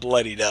he's all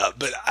bloodied up.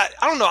 But I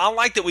don't know. I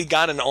like that we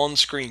got an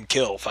on-screen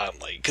kill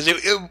finally, because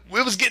it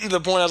was getting to the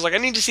point I was like, I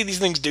need to see these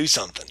things do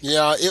something.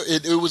 Yeah,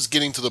 it was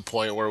getting to the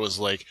point where it was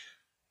like,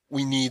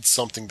 we need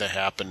something to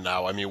happen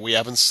now. I mean, we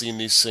haven't seen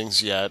these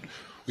things yet.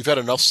 We've had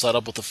enough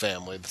setup with the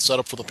family. The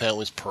setup for the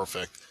family is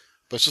perfect.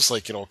 But it's just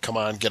like, come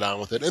on, get on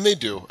with it. And they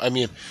do. I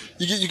mean,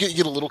 you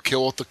get a little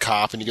kill with the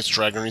cop, and he gets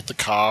dragged underneath the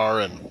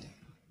car. And,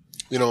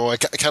 I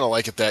kind of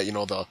like it that,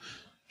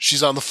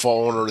 she's on the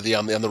phone or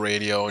on the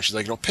radio, and she's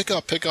like, pick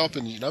up.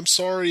 And I'm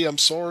sorry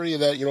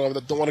that, I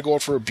don't want to go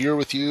out for a beer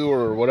with you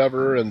or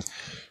whatever. And,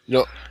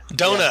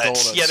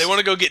 donuts. Yeah, they want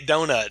to go get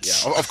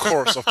donuts. Yeah, of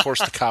course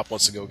the cop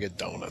wants to go get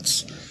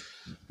donuts.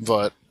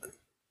 But,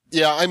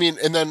 yeah, I mean,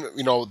 and then,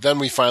 then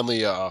we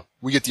finally,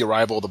 we get the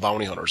arrival of the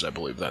bounty hunters, I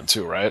believe, then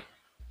too, right?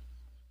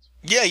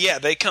 Yeah,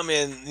 they come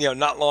in,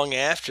 not long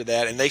after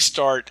that, and they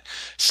start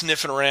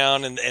sniffing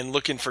around and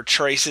looking for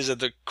traces of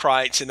the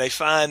Krites, and they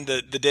find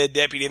the dead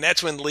deputy, and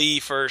that's when Lee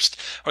first,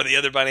 or the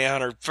other bounty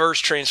hunter,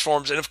 first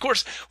transforms. And of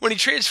course, when he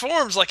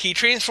transforms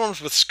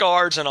with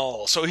scars and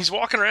all, so he's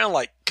walking around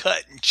like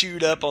cut and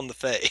chewed up on the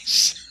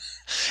face.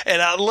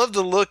 And I love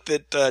the look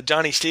that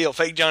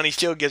fake Johnny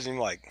Steele gives him,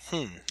 like,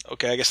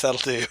 okay, I guess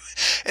that'll do.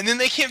 And then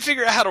they can't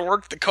figure out how to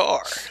work the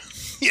car.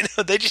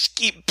 They just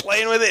keep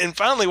playing with it, and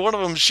finally one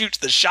of them shoots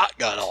the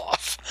shotgun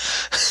off.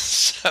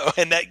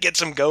 And that gets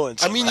them going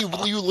somehow. I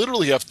mean, you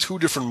literally have two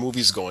different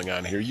movies going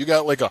on here. You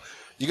got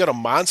a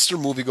monster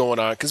movie going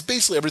on, because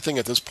basically everything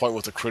at this point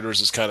with the critters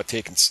is kind of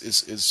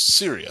is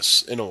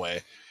serious in a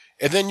way.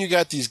 And then you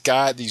got these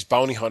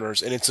bounty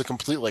hunters, and it's a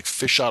complete like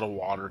fish out of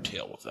water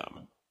tale with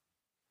them,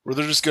 where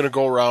they're just going to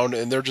go around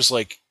and they're just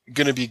like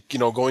going to be,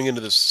 going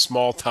into this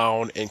small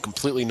town and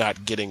completely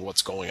not getting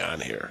what's going on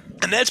here.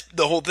 And that's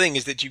the whole thing,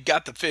 is that you've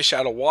got the fish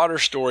out of water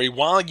story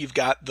while you've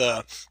got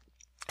the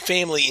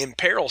family in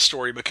peril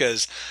story,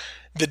 because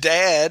the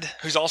dad,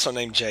 who's also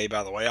named Jay,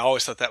 by the way, I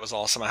always thought that was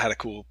awesome. I had a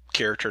cool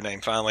character name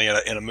finally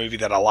in a movie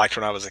that I liked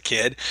when I was a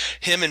kid.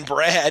 Him and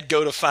Brad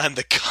go to find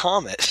the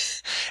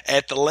comet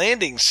at the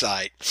landing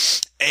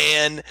site,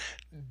 and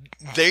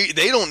they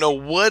don't know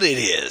what it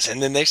is,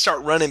 and then they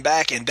start running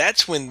back, and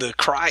that's when the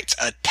Krites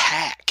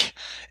attack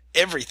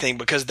everything,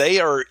 because they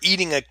are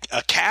eating a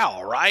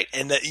cow, right?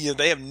 And that,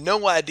 they have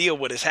no idea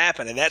what has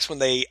happened, and that's when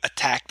they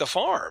attack the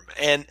farm.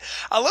 And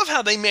I love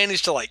how they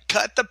manage to like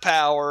cut the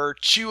power,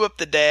 chew up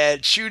the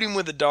dad, shoot him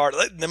with a dart.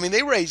 I mean,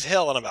 they raise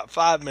hell in about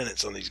 5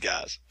 minutes on these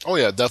guys. Oh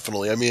yeah,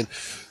 definitely. I mean,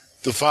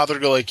 the father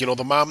go like,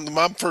 the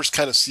mom first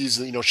kind of sees,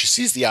 she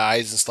sees the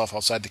eyes and stuff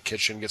outside the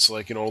kitchen, gets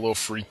like, a little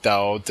freaked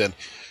out, and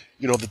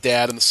the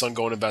dad and the son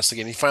go and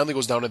investigate. And he finally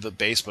goes down to the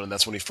basement, and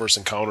that's when he first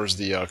encounters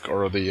the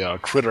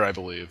critter, I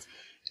believe.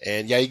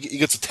 And yeah, he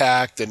gets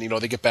attacked, and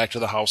they get back to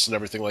the house and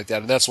everything like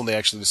that. And that's when they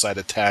actually decide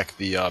to attack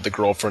the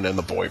girlfriend and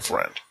the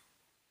boyfriend.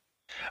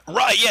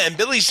 Right, yeah, and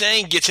Billy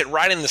Zane gets it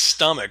right in the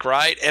stomach,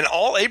 right? And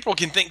all April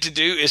can think to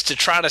do is to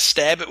try to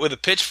stab it with a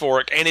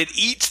pitchfork, and it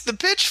eats the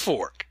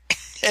pitchfork.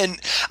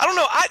 And I don't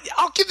know,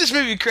 I'll give this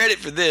movie credit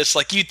for this.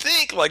 Like, you'd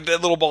think, like,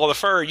 that little ball of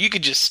fur, you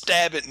could just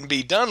stab it and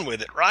be done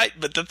with it, right?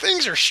 But the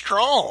things are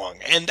strong,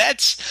 and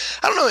that's,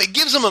 I don't know, it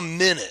gives them a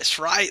menace,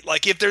 right?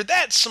 Like, if they're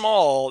that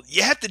small,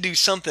 you have to do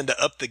something to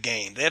up the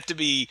game. They have to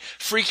be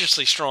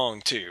freakishly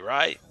strong, too,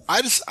 right?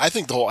 I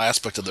think the whole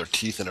aspect of their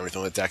teeth and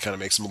everything like that kind of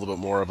makes them a little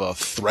bit more of a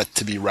threat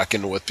to be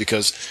reckoned with,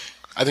 because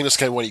I think that's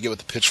kind of what you get with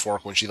the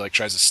pitchfork when she, like,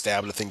 tries to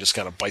stab it, the thing just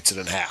kind of bites it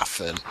in half,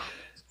 and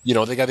they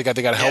got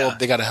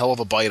a hell of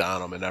a bite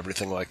on them and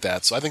everything like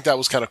that. So I think that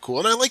was kind of cool,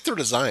 and I like their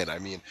design. I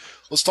mean,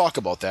 let's talk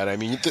about that. I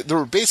mean,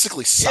 they're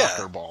basically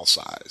soccer ball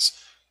size,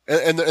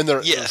 and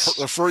they're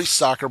furry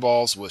soccer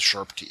balls with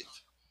sharp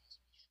teeth.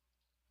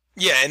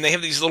 Yeah, and they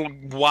have these little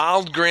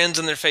wild grins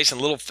on their face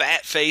and little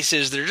fat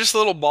faces. They're just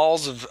little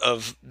balls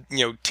of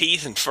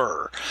teeth and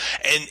fur.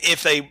 And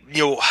if they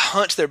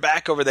hunch their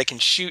back over, they can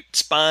shoot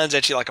spines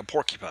at you like a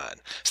porcupine.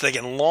 So they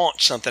can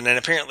launch something, and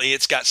apparently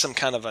it's got some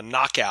kind of a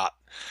knockout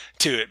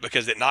to it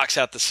because it knocks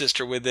out the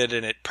sister with it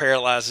and it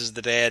paralyzes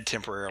the dad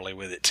temporarily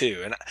with it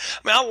too. And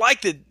I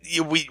like that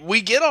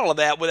we get all of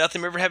that without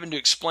them ever having to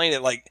explain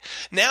it. Like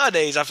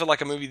nowadays, I feel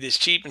like a movie this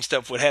cheap and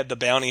stuff would have the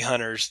bounty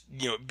hunters,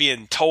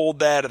 being told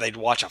that, or they'd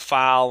watch a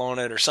file on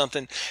it or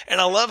something.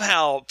 And I love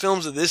how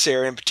films of this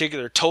era in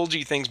particular told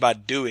you things by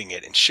doing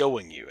it and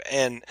showing you.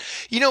 And,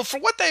 for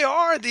what they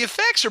are, the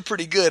effects are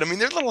pretty good. I mean,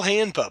 they're little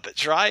hand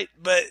puppets, right?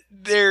 But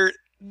they're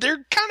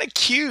kind of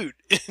cute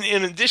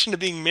in addition to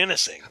being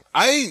menacing.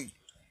 I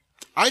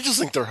just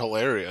think they're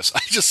hilarious.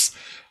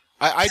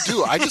 I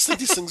do. I just think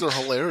these things are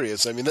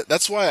hilarious. I mean,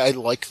 that's why I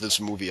like this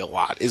movie a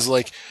lot. Is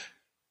like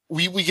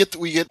we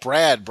get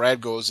Brad.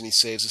 Brad goes and he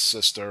saves his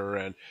sister,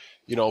 and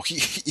he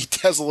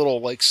has a little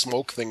like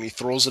smoke thing. And he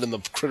throws it in the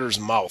critter's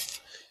mouth,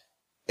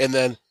 and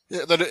then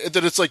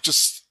it's like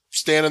just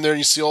standing there, and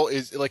you see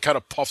it like kind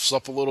of puffs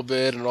up a little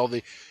bit, and all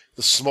the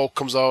smoke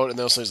comes out, and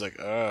then he's like,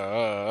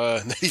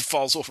 and then he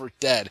falls over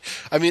dead.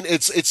 I mean,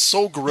 it's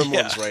so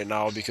Gremlins right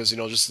now because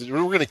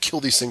we're going to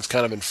kill these things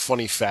kind of in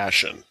funny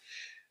fashion,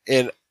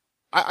 and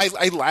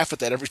I laugh at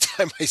that every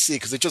time I see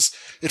it because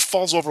it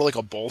falls over like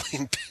a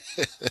bowling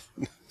pin.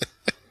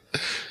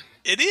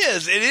 It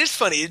is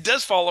funny. It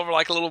does fall over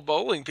like a little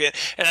bowling pin.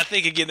 And I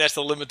think, again, that's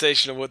the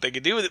limitation of what they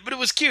could do with it. But it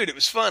was cute. It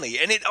was funny.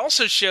 And it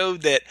also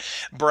showed that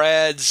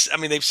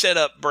they've set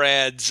up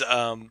Brad's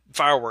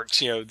fireworks,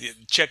 the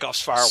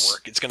Chekhov's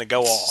firework. It's going to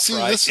go off,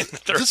 right?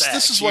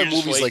 This is why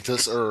movies like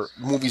this are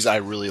movies I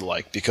really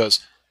like,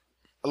 because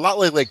a lot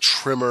like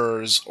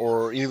Tremors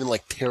or even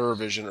like Terror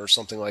Vision or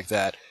something like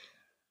that,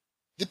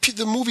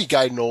 the movie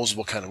guy knows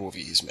what kind of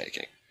movie he's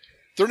making.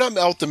 They're not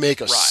out to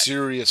make a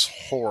serious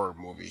horror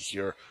movie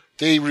here.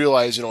 They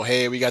realize,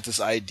 hey, we got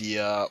this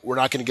idea. We're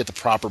not going to get the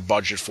proper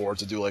budget for it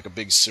to do like a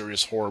big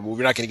serious horror movie.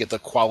 We're not going to get the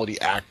quality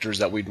actors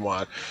that we'd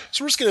want.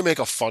 So we're just going to make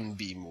a fun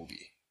B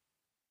movie.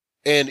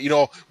 And,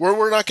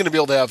 we're not going to be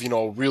able to have,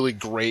 really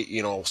great,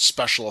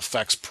 special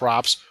effects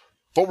props,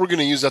 but we're going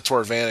to use that to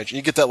our advantage. And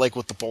you get that like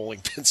with the bowling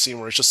pin scene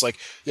where it's just like,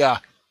 yeah,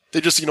 they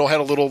just, had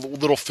a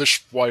little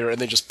fish wire and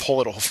they just pull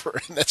it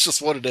over, and that's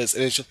just what it is.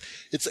 And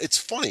it's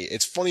funny.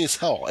 It's funny as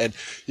hell. And,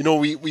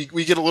 we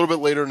get a little bit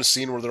later in the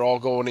scene where they're all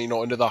going,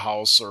 into the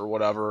house or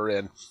whatever,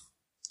 and,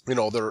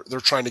 they're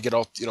trying to get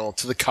out,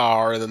 to the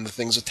car, and then the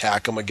things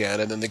attack them again,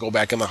 and then they go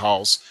back in the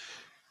house.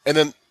 And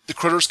then the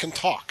critters can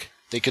talk.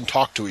 They can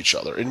talk to each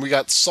other. And we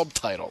got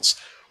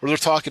subtitles where they're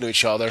talking to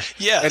each other.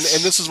 Yes.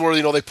 And this is where,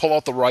 they pull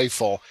out the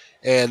rifle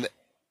and,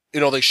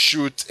 they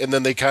shoot, and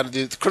then the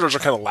critters are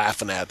kind of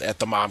laughing at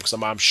the mom because the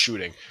mom's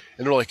shooting.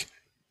 And they're like,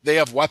 they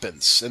have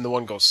weapons. And the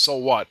one goes, so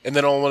what? And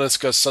then all one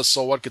says,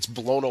 so what, gets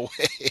blown away.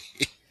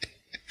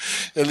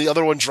 And the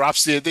other one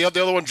drops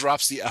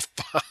the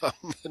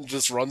F-bomb and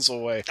just runs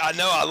away. I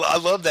know. I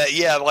love that.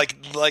 Yeah, like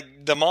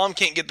the mom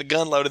can't get the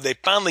gun loaded. They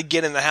finally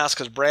get in the house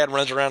because Brad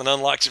runs around and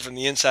unlocks it from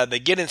the inside. They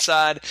get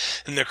inside,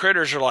 and the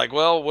critters are like,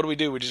 well, what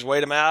do? We just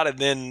wait them out? And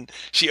then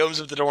she opens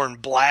up the door and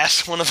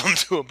blasts one of them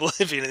to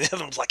oblivion, and the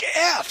other one's like,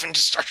 F, and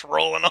just starts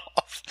rolling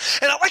off.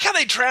 And I like how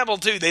they travel,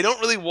 too. They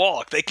don't really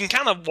walk. They can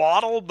kind of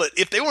waddle, but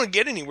if they want to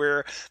get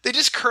anywhere, they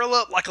just curl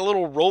up like a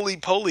little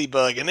roly-poly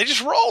bug, and they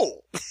just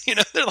roll.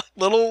 They're like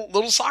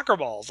little soccer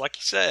balls, like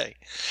you say.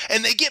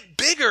 And they get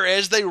bigger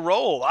as they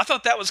roll. I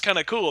thought that was kind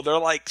of cool. They're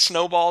like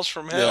snowballs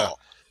from hell.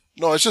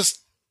 Yeah. No, it's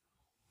just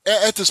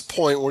at this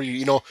point where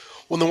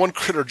when the one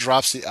critter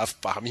drops the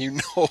F-bomb, you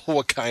know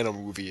what kind of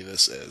movie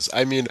this is.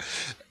 I mean,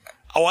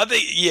 oh, I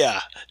think,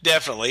 yeah,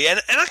 definitely. And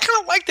I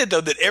kind of like that,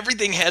 though, that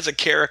everything has a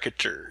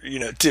caricature,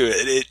 to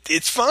it.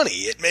 It's funny.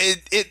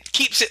 It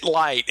keeps it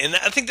light. And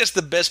I think that's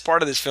the best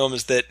part of this film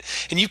is that,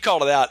 and you've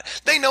called it out,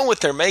 they know what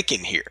they're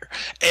making here.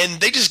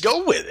 And they just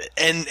go with it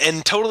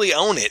and totally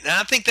own it. And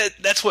I think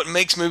that's what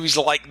makes movies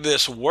like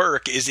this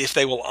work, is if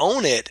they will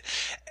own it,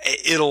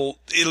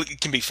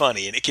 it can be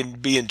funny and it can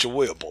be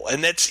enjoyable.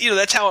 And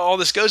that's how all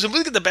this goes. And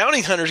look at the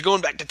bounty hunters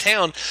going back to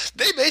town.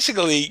 They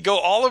basically go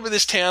all over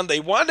this town.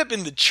 They wind up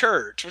in the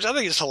church, which I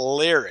think is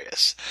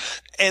hilarious.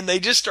 And they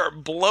just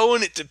start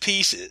blowing it to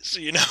pieces,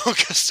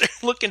 because they're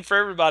looking for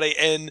everybody.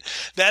 And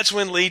that's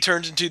when Lee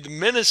turns into the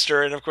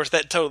minister. And of course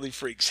that totally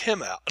freaks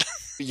him out.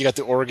 You got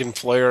the organ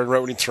player, and right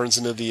when he turns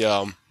into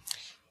the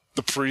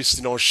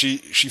priest,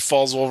 she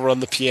falls over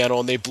on the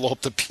piano and they blow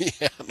up the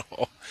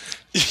piano.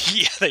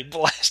 Yeah, they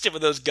blast it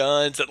with those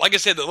guns that, like I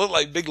said, that look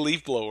like big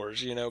leaf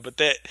blowers,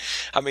 but I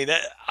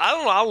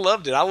don't know, I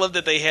loved it. I loved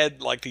that they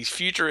had like these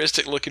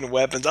futuristic looking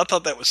weapons. I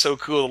thought that was so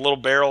cool. The little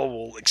barrel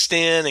will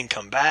extend and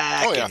come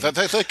back. Oh yeah, that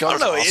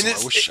gun's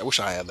awesome. I wish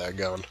I had that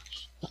gun.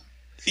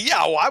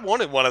 Yeah, well, I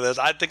wanted one of those.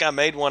 I think I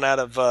made one out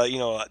of,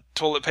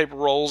 toilet paper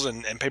rolls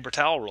and paper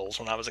towel rolls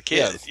when I was a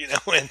kid,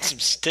 and some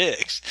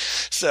sticks.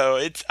 So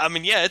it's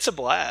a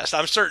blast.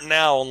 I'm certain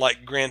now on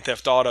like Grand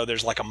Theft Auto,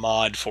 there's like a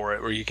mod for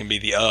it where you can be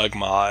the UGG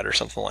mod or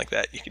something like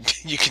that.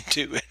 You can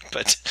do it,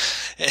 but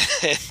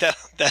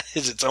that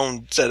is its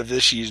own set of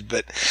issues.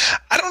 But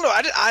I don't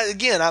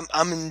know.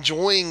 I'm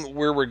enjoying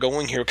where we're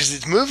going here because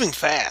it's moving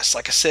fast,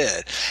 like I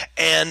said,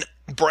 and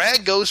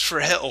Brad goes for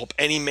help,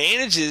 and he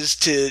manages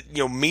to,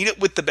 meet up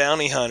with the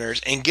bounty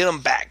hunters and get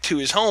them back to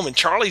his home. And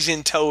Charlie's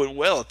in tow as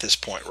well at this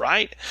point,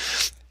 right?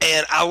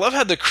 And I love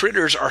how the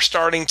critters are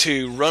starting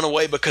to run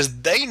away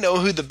because they know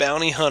who the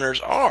bounty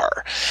hunters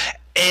are.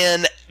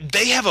 And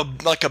they have a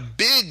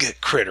big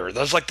critter.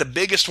 That's like the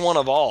biggest one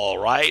of all,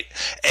 right?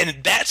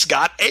 And that's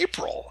got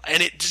April.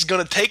 And it's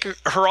going to take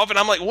her off. And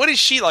I'm like, what is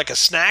she, like a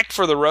snack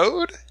for the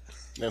road?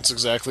 That's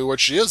exactly what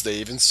she is. They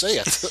even say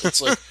it.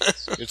 It's like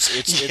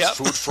it's Yep.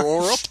 food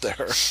for her up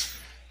there.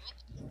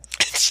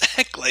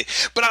 Exactly.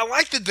 But I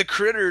like that the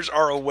critters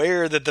are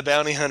aware that the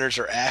bounty hunters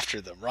are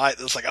after them, right?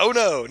 It's like, oh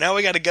no, now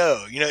we got to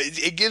go.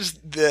 It gives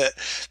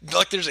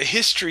there's a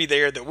history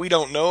there that we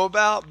don't know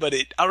about, but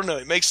I don't know,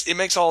 it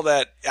makes all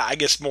that, I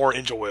guess, more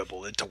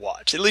enjoyable to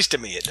watch. At least to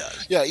me it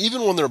does. Yeah,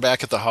 even when they're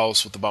back at the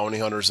house with the bounty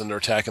hunters and they're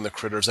attacking the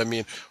critters. I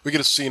mean, we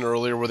get a scene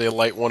earlier where they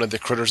light one of the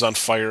critters on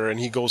fire and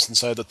he goes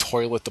inside the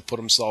toilet to put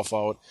himself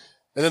out.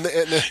 And then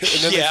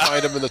they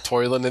find him in the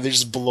toilet and then they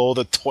just blow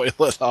the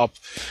toilet up.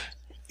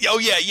 Oh,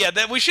 yeah.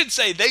 That we should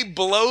say they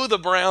blow the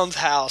Browns'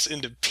 house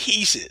into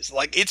pieces.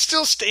 Like, it's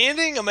still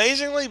standing,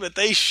 amazingly, but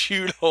they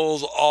shoot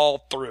holes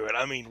all through it.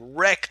 I mean,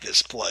 wreck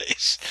this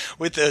place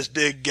with those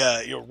big,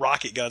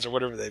 rocket guns or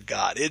whatever they've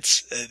got.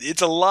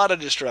 It's a lot of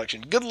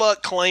destruction. Good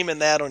luck claiming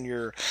that on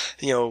your,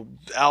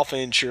 Alpha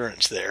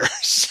Insurance there.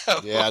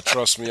 So, yeah,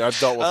 trust me, I've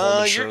dealt with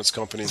home insurance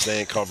companies. They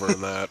ain't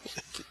covering that.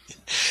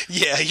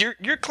 Yeah,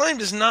 your claim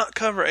does not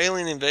cover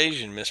alien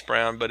invasion, Miss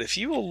Brown, but if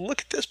you will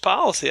look at this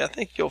policy, I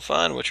think you'll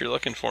find what you're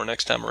looking for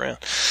next time around.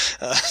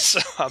 So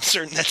I'm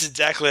certain that's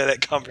exactly how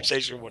that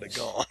conversation would have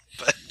gone.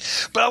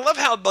 But I love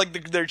how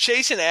they're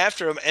chasing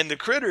after him, and the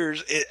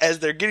critters, as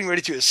they're getting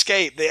ready to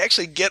escape, they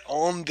actually get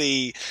on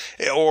we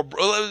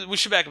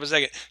should back up a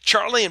second.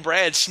 Charlie and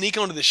Brad sneak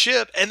onto the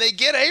ship, and they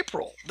get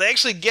April. They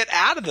actually get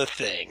out of the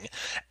thing,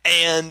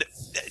 and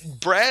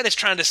Brad is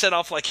trying to set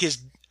off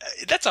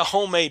that's a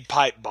homemade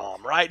pipe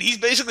bomb, right? He's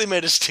basically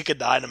made a stick of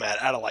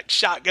dynamite out of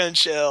shotgun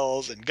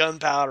shells and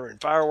gunpowder and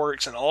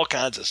fireworks and all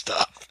kinds of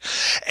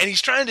stuff. And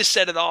he's trying to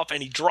set it off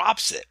and he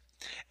drops it.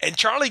 And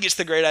Charlie gets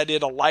the great idea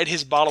to light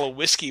his bottle of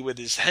whiskey with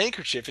his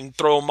handkerchief and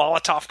throw a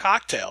Molotov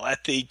cocktail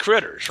at the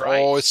critters,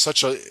 right? Oh, it's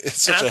such a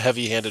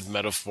heavy-handed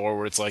metaphor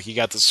where it's like you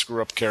got this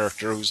screw-up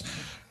character who's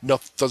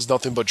does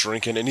nothing but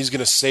drinking, and he's going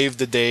to save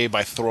the day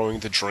by throwing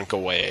the drink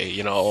away,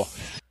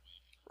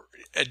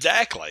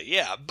 Exactly,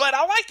 yeah. But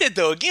I like that,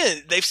 though.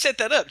 Again, they've set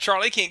that up.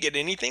 Charlie can't get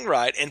anything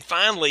right, and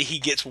finally he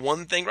gets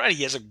one thing right.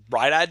 He has a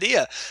bright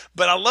idea.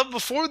 But I love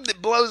before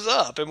it blows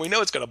up, and we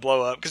know it's going to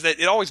blow up because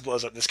it always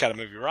blows up in this kind of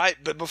movie, right?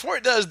 But before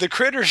it does, the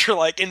critters are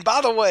like, and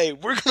by the way,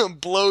 we're going to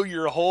blow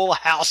your whole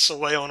house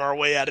away on our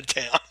way out of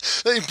town.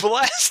 They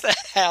blast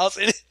that house,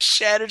 and it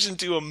shatters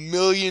into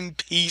 1,000,000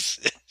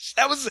 pieces.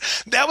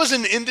 That was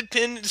an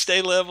Independence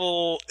Day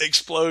level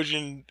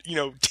explosion,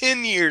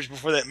 10 years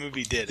before that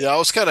movie did it. Yeah, I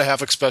was kind of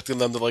half expecting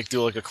them to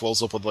do a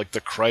close up with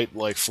the Krite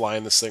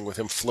flying this thing with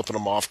him flipping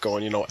them off,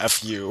 going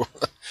F you,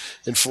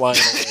 and flying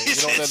away.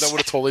 That would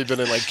have totally been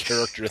in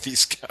character of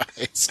these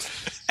guys.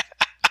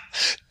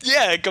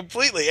 Yeah,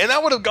 completely. And I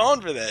would have gone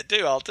for that,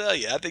 too, I'll tell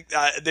you. I think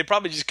they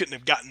probably just couldn't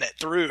have gotten that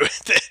through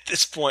at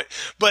this point.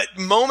 But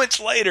moments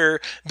later,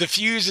 the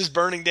fuse is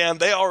burning down.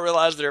 They all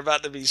realize they're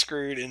about to be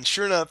screwed. And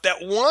sure enough,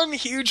 that one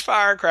huge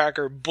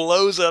firecracker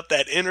blows up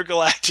that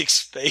intergalactic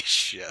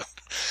spaceship.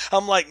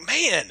 I'm like,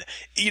 man,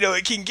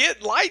 it can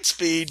get light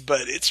speed,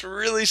 but it's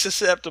really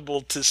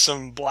susceptible to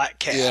some black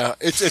cat. Yeah,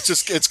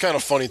 it's kind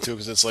of funny, too,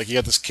 because it's you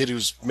got this kid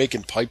who's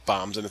making pipe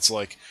bombs, and it's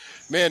like,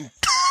 man,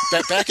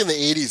 back in the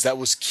 80s, that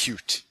was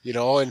cute,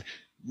 and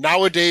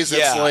nowadays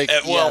that's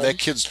that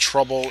kid's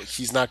trouble.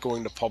 He's not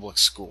going to public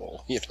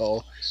school,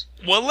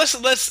 Well,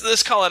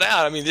 let's call it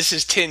out. I mean, this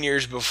is 10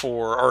 years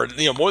before, or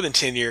more than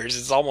 10 years.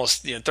 It's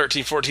almost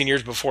 13, 14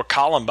 years before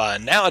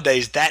Columbine.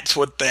 Nowadays, that's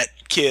what that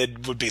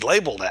kid would be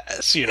labeled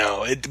as,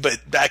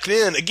 But back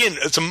then, again,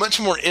 it's a much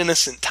more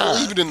innocent time.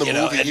 Well, even in the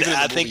movie,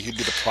 he'd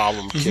be the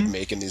problem kid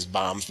making these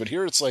bombs. But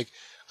here, it's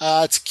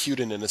it's cute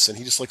and innocent.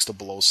 He just likes to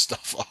blow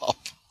stuff up.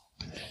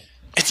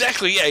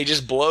 Exactly, yeah, he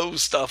just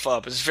blows stuff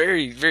up. It's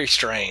very, very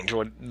strange,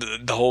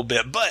 the whole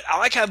bit. But I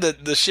like how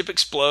the ship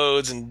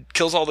explodes and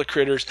kills all the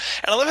critters.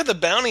 And I love how the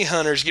bounty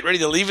hunters get ready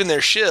to leave in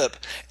their ship,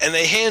 and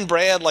they hand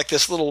Brad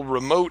this little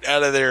remote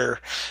out of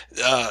their,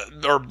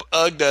 or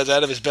Ugg does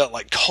out of his belt,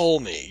 call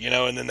me,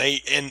 and then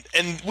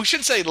and we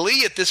should say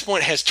Lee at this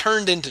point has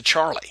turned into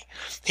Charlie.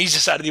 He's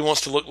decided he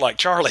wants to look like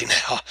Charlie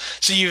now.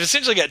 So you've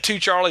essentially got two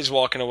Charlies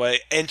walking away,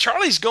 and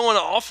Charlie's going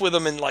off with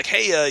them and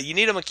hey, you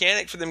need a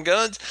mechanic for them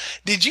guns?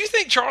 Did you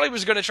think Charlie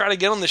was going to try to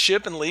get on the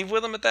ship and leave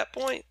with them at that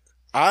point?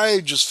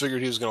 I just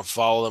figured he was going to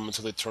follow them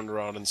until they turned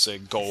around and say,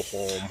 go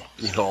home,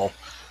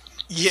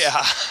 Yeah,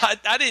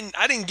 I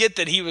didn't get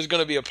that he was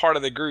going to be a part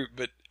of the group,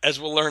 but as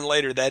we'll learn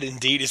later, that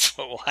indeed is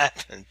what will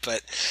happen.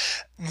 But,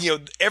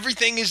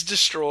 everything is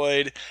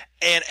destroyed,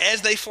 and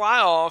as they fly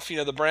off,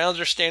 the Browns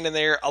are standing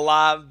there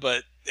alive,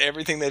 but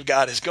everything they've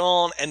got is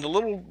gone, and the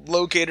little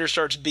locator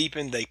starts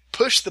beeping. They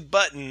push the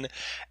button,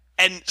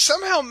 And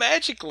somehow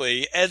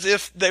magically, as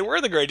if they were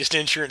the greatest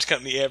insurance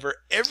company ever,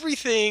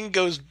 everything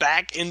goes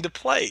back into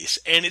place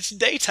and it's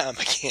daytime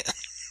again.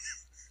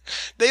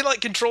 They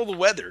control the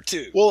weather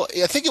too. Well,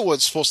 I think it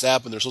was supposed to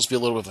happen. There's supposed to be a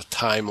little bit of a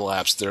time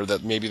lapse there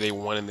that maybe they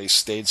went and they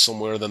stayed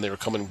somewhere, then they were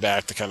coming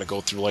back to kind of go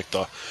through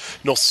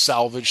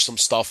salvage some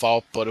stuff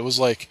out. But it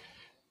was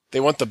they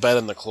went to bed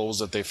in the clothes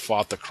that they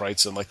fought the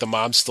Krites in. The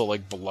mom's still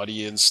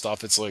bloody and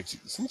stuff. It's why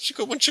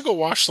don't you go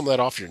wash some of that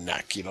off your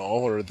neck,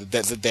 Or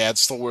the dad's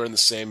still wearing the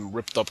same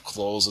ripped up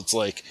clothes. It's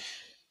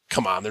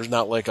come on, there's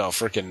not a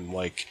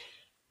freaking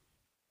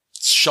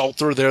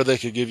shelter there they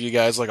could give you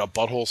guys a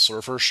butthole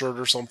surfer shirt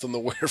or something to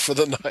wear for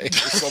the night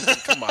or something.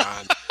 Come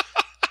on.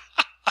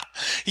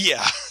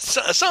 Yeah,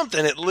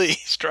 something at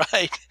least,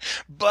 right?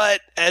 But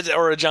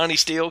or a Johnny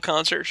Steele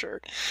concert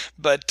shirt.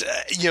 But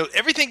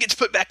everything gets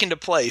put back into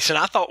place, and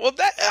I thought,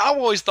 I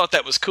always thought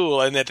that was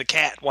cool, and that the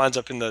cat winds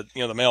up in the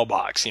the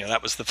mailbox.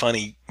 That was the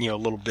funny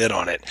little bit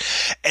on it.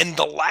 And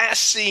the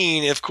last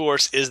scene, of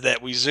course, is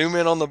that we zoom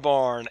in on the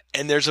barn,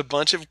 and there's a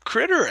bunch of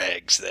critter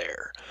eggs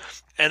there.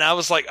 And I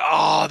was like,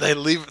 oh, they're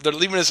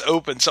leaving us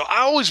open. So I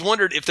always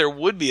wondered if there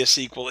would be a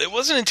sequel. It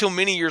wasn't until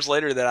many years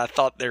later that I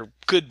thought there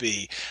could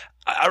be.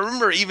 I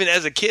remember even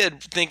as a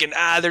kid thinking,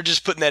 they're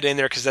just putting that in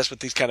there because that's what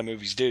these kind of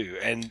movies do.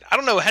 And I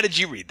don't know, how did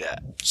you read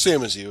that?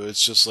 Same as you.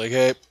 It's just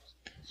hey,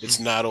 it's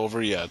not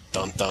over yet.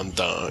 Dun, dun,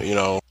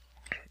 dun,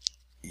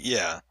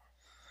 Yeah.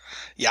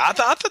 Yeah, I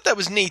thought that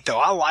was neat, though.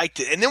 I liked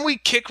it. And then we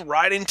kick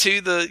right into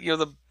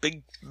the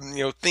big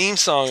theme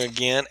song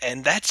again,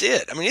 and that's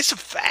it. I mean, it's a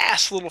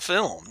fast little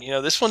film.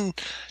 This one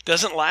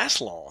doesn't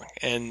last long,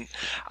 and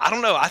I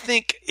don't know. I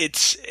think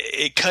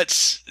it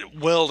cuts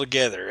well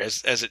together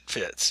as it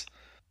fits.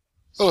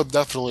 Oh,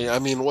 definitely. I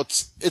mean,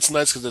 it's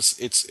nice because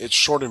it's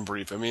short and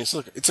brief. I mean,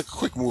 it's a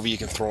quick movie you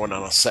can throw in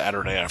on a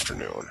Saturday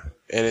afternoon,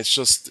 and it's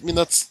just, I mean,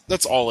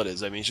 that's all it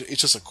is. I mean,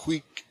 it's just a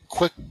quick,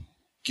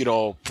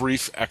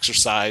 brief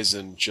exercise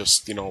and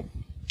just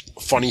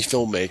funny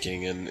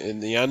filmmaking, and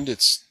in the end,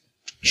 it's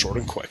short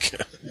and quick.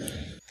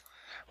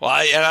 Well,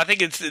 I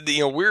think it's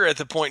we're at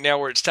the point now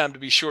where it's time to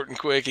be short and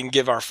quick and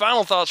give our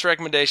final thoughts,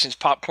 recommendations,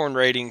 popcorn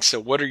ratings.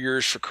 So, what are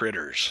yours for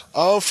Critters?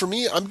 For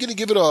me, I'm gonna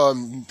give it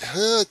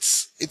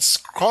it's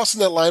crossing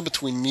that line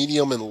between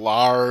medium and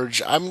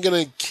large. I'm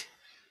gonna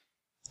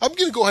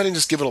go ahead and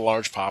just give it a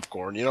large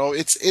popcorn.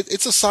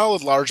 It's a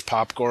solid large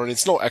popcorn.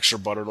 It's no extra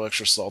butter, no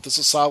extra salt. It's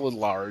a solid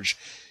large.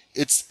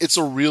 It's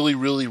a really,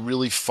 really,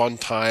 really fun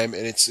time,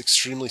 and it's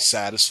extremely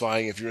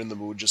satisfying if you're in the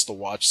mood just to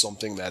watch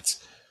something that's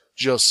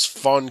just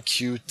fun,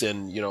 cute,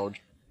 and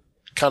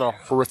kind of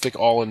horrific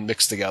all in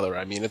mixed together.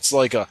 I mean, it's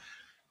I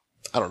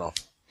don't know.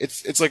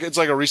 It's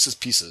like a Reese's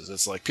Pieces.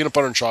 It's like peanut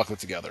butter and chocolate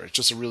together. It's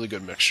just a really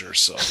good mixture.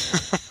 So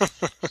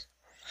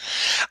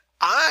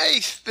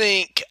I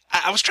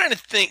was trying to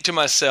think to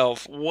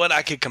myself what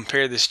I could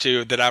compare this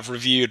to that I've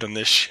reviewed on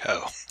this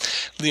show.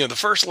 The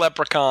first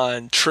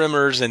Leprechaun,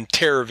 Tremors, and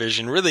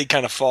TerrorVision really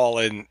kind of fall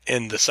in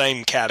the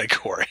same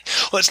category.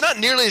 Well, it's not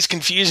nearly as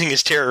confusing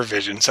as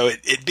TerrorVision, so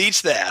it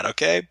beats that,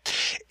 okay?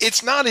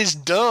 It's not as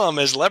dumb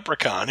as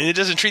Leprechaun, and it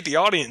doesn't treat the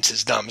audience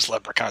as dumb as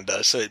Leprechaun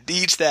does, so it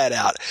beats that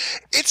out.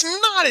 It's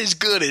not as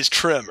good as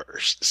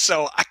Tremors,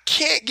 so I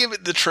can't give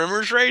it the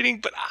Tremors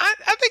rating, but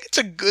I think it's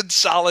a good,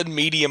 solid,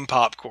 medium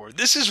popcorn.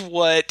 This is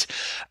what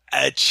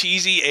a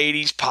cheesy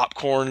 80s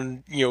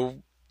popcorn,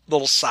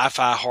 little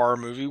sci-fi horror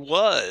movie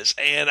was.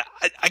 And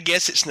I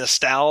guess it's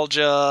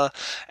nostalgia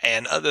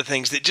and other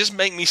things that just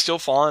make me still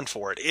fond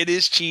for it. It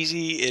is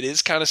cheesy. It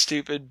is kind of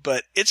stupid,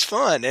 but it's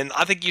fun. And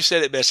I think you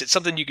said it best. It's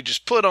something you could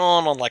just put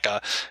on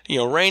a,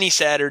 rainy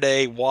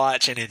Saturday,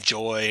 watch and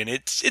enjoy. And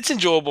it's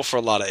enjoyable for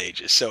a lot of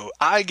ages. So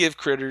I give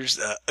Critters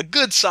a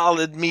good,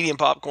 solid, medium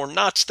popcorn,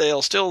 not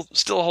stale, still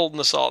holding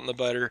the salt and the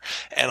butter,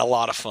 and a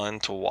lot of fun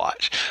to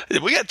watch.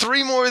 We got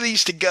 3 more of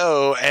these to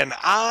go, and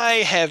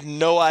I have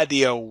no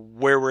idea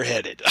where we're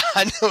headed.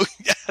 I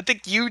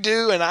think you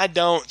do, and I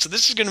don't. So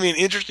this is going to be an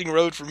interesting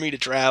road for me to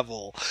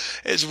travel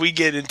as we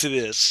get into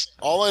this.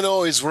 All I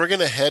know is we're going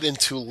to head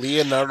into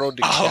Leonardo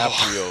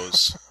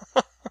DiCaprio's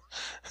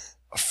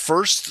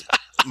first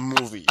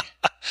movie.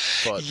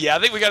 But yeah, I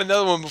think we got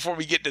another one before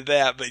we get to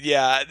that. But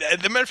yeah,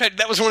 as a matter of fact,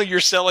 that was one of your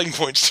selling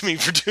points to me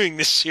for doing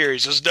this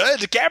series. Was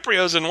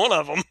DiCaprio's in one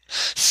of them,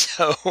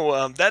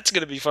 so that's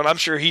going to be fun. I'm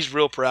sure he's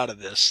real proud of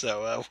this.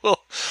 So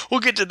we'll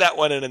get to that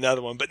one in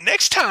another one. But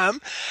next time,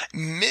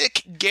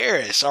 Mick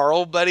Garris, our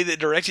old buddy that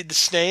directed The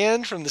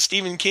Stand from the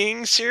Stephen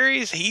King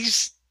series,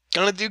 he's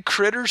going to do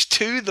Critters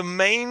 2, the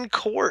main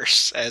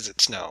course, as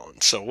it's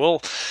known. So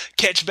we'll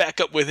catch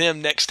back up with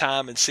him next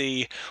time and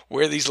see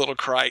where these little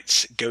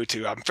Krites go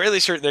to. I'm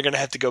fairly certain they're going to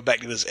have to go back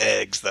to those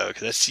eggs, though,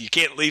 because you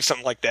can't leave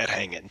something like that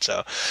hanging.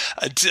 So,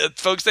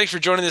 folks, thanks for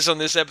joining us on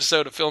this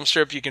episode of Film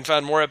Strip. You can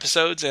find more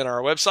episodes at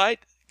our website,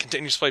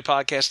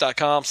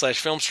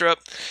 continuousplaypodcast.com/filmstrip.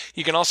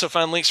 You can also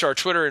find links to our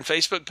Twitter and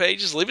Facebook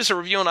pages. Leave us a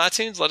review on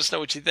iTunes. Let us know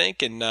what you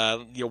think. And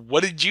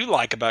what did you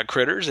like about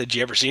Critters? Had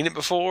you ever seen it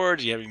before?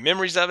 Do you have any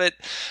memories of it?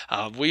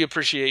 We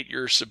appreciate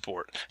your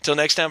support. Until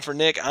next time, for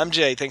Nick, I'm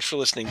Jay. Thanks for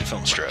listening to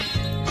Film Strip.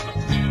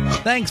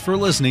 Thanks for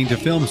listening to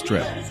Film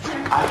Strip.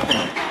 I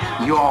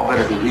think you all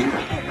better be leaving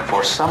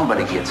before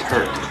somebody gets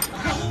hurt.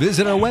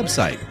 Visit our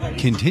website,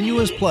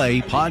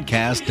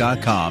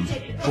 continuousplaypodcast.com,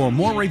 for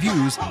more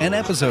reviews and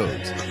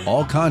episodes.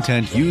 All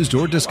content used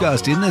or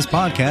discussed in this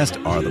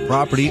podcast are the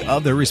property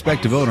of their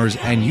respective owners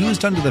and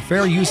used under the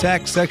Fair Use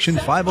Act, Section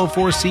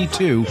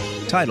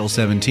 504C2, Title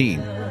 17.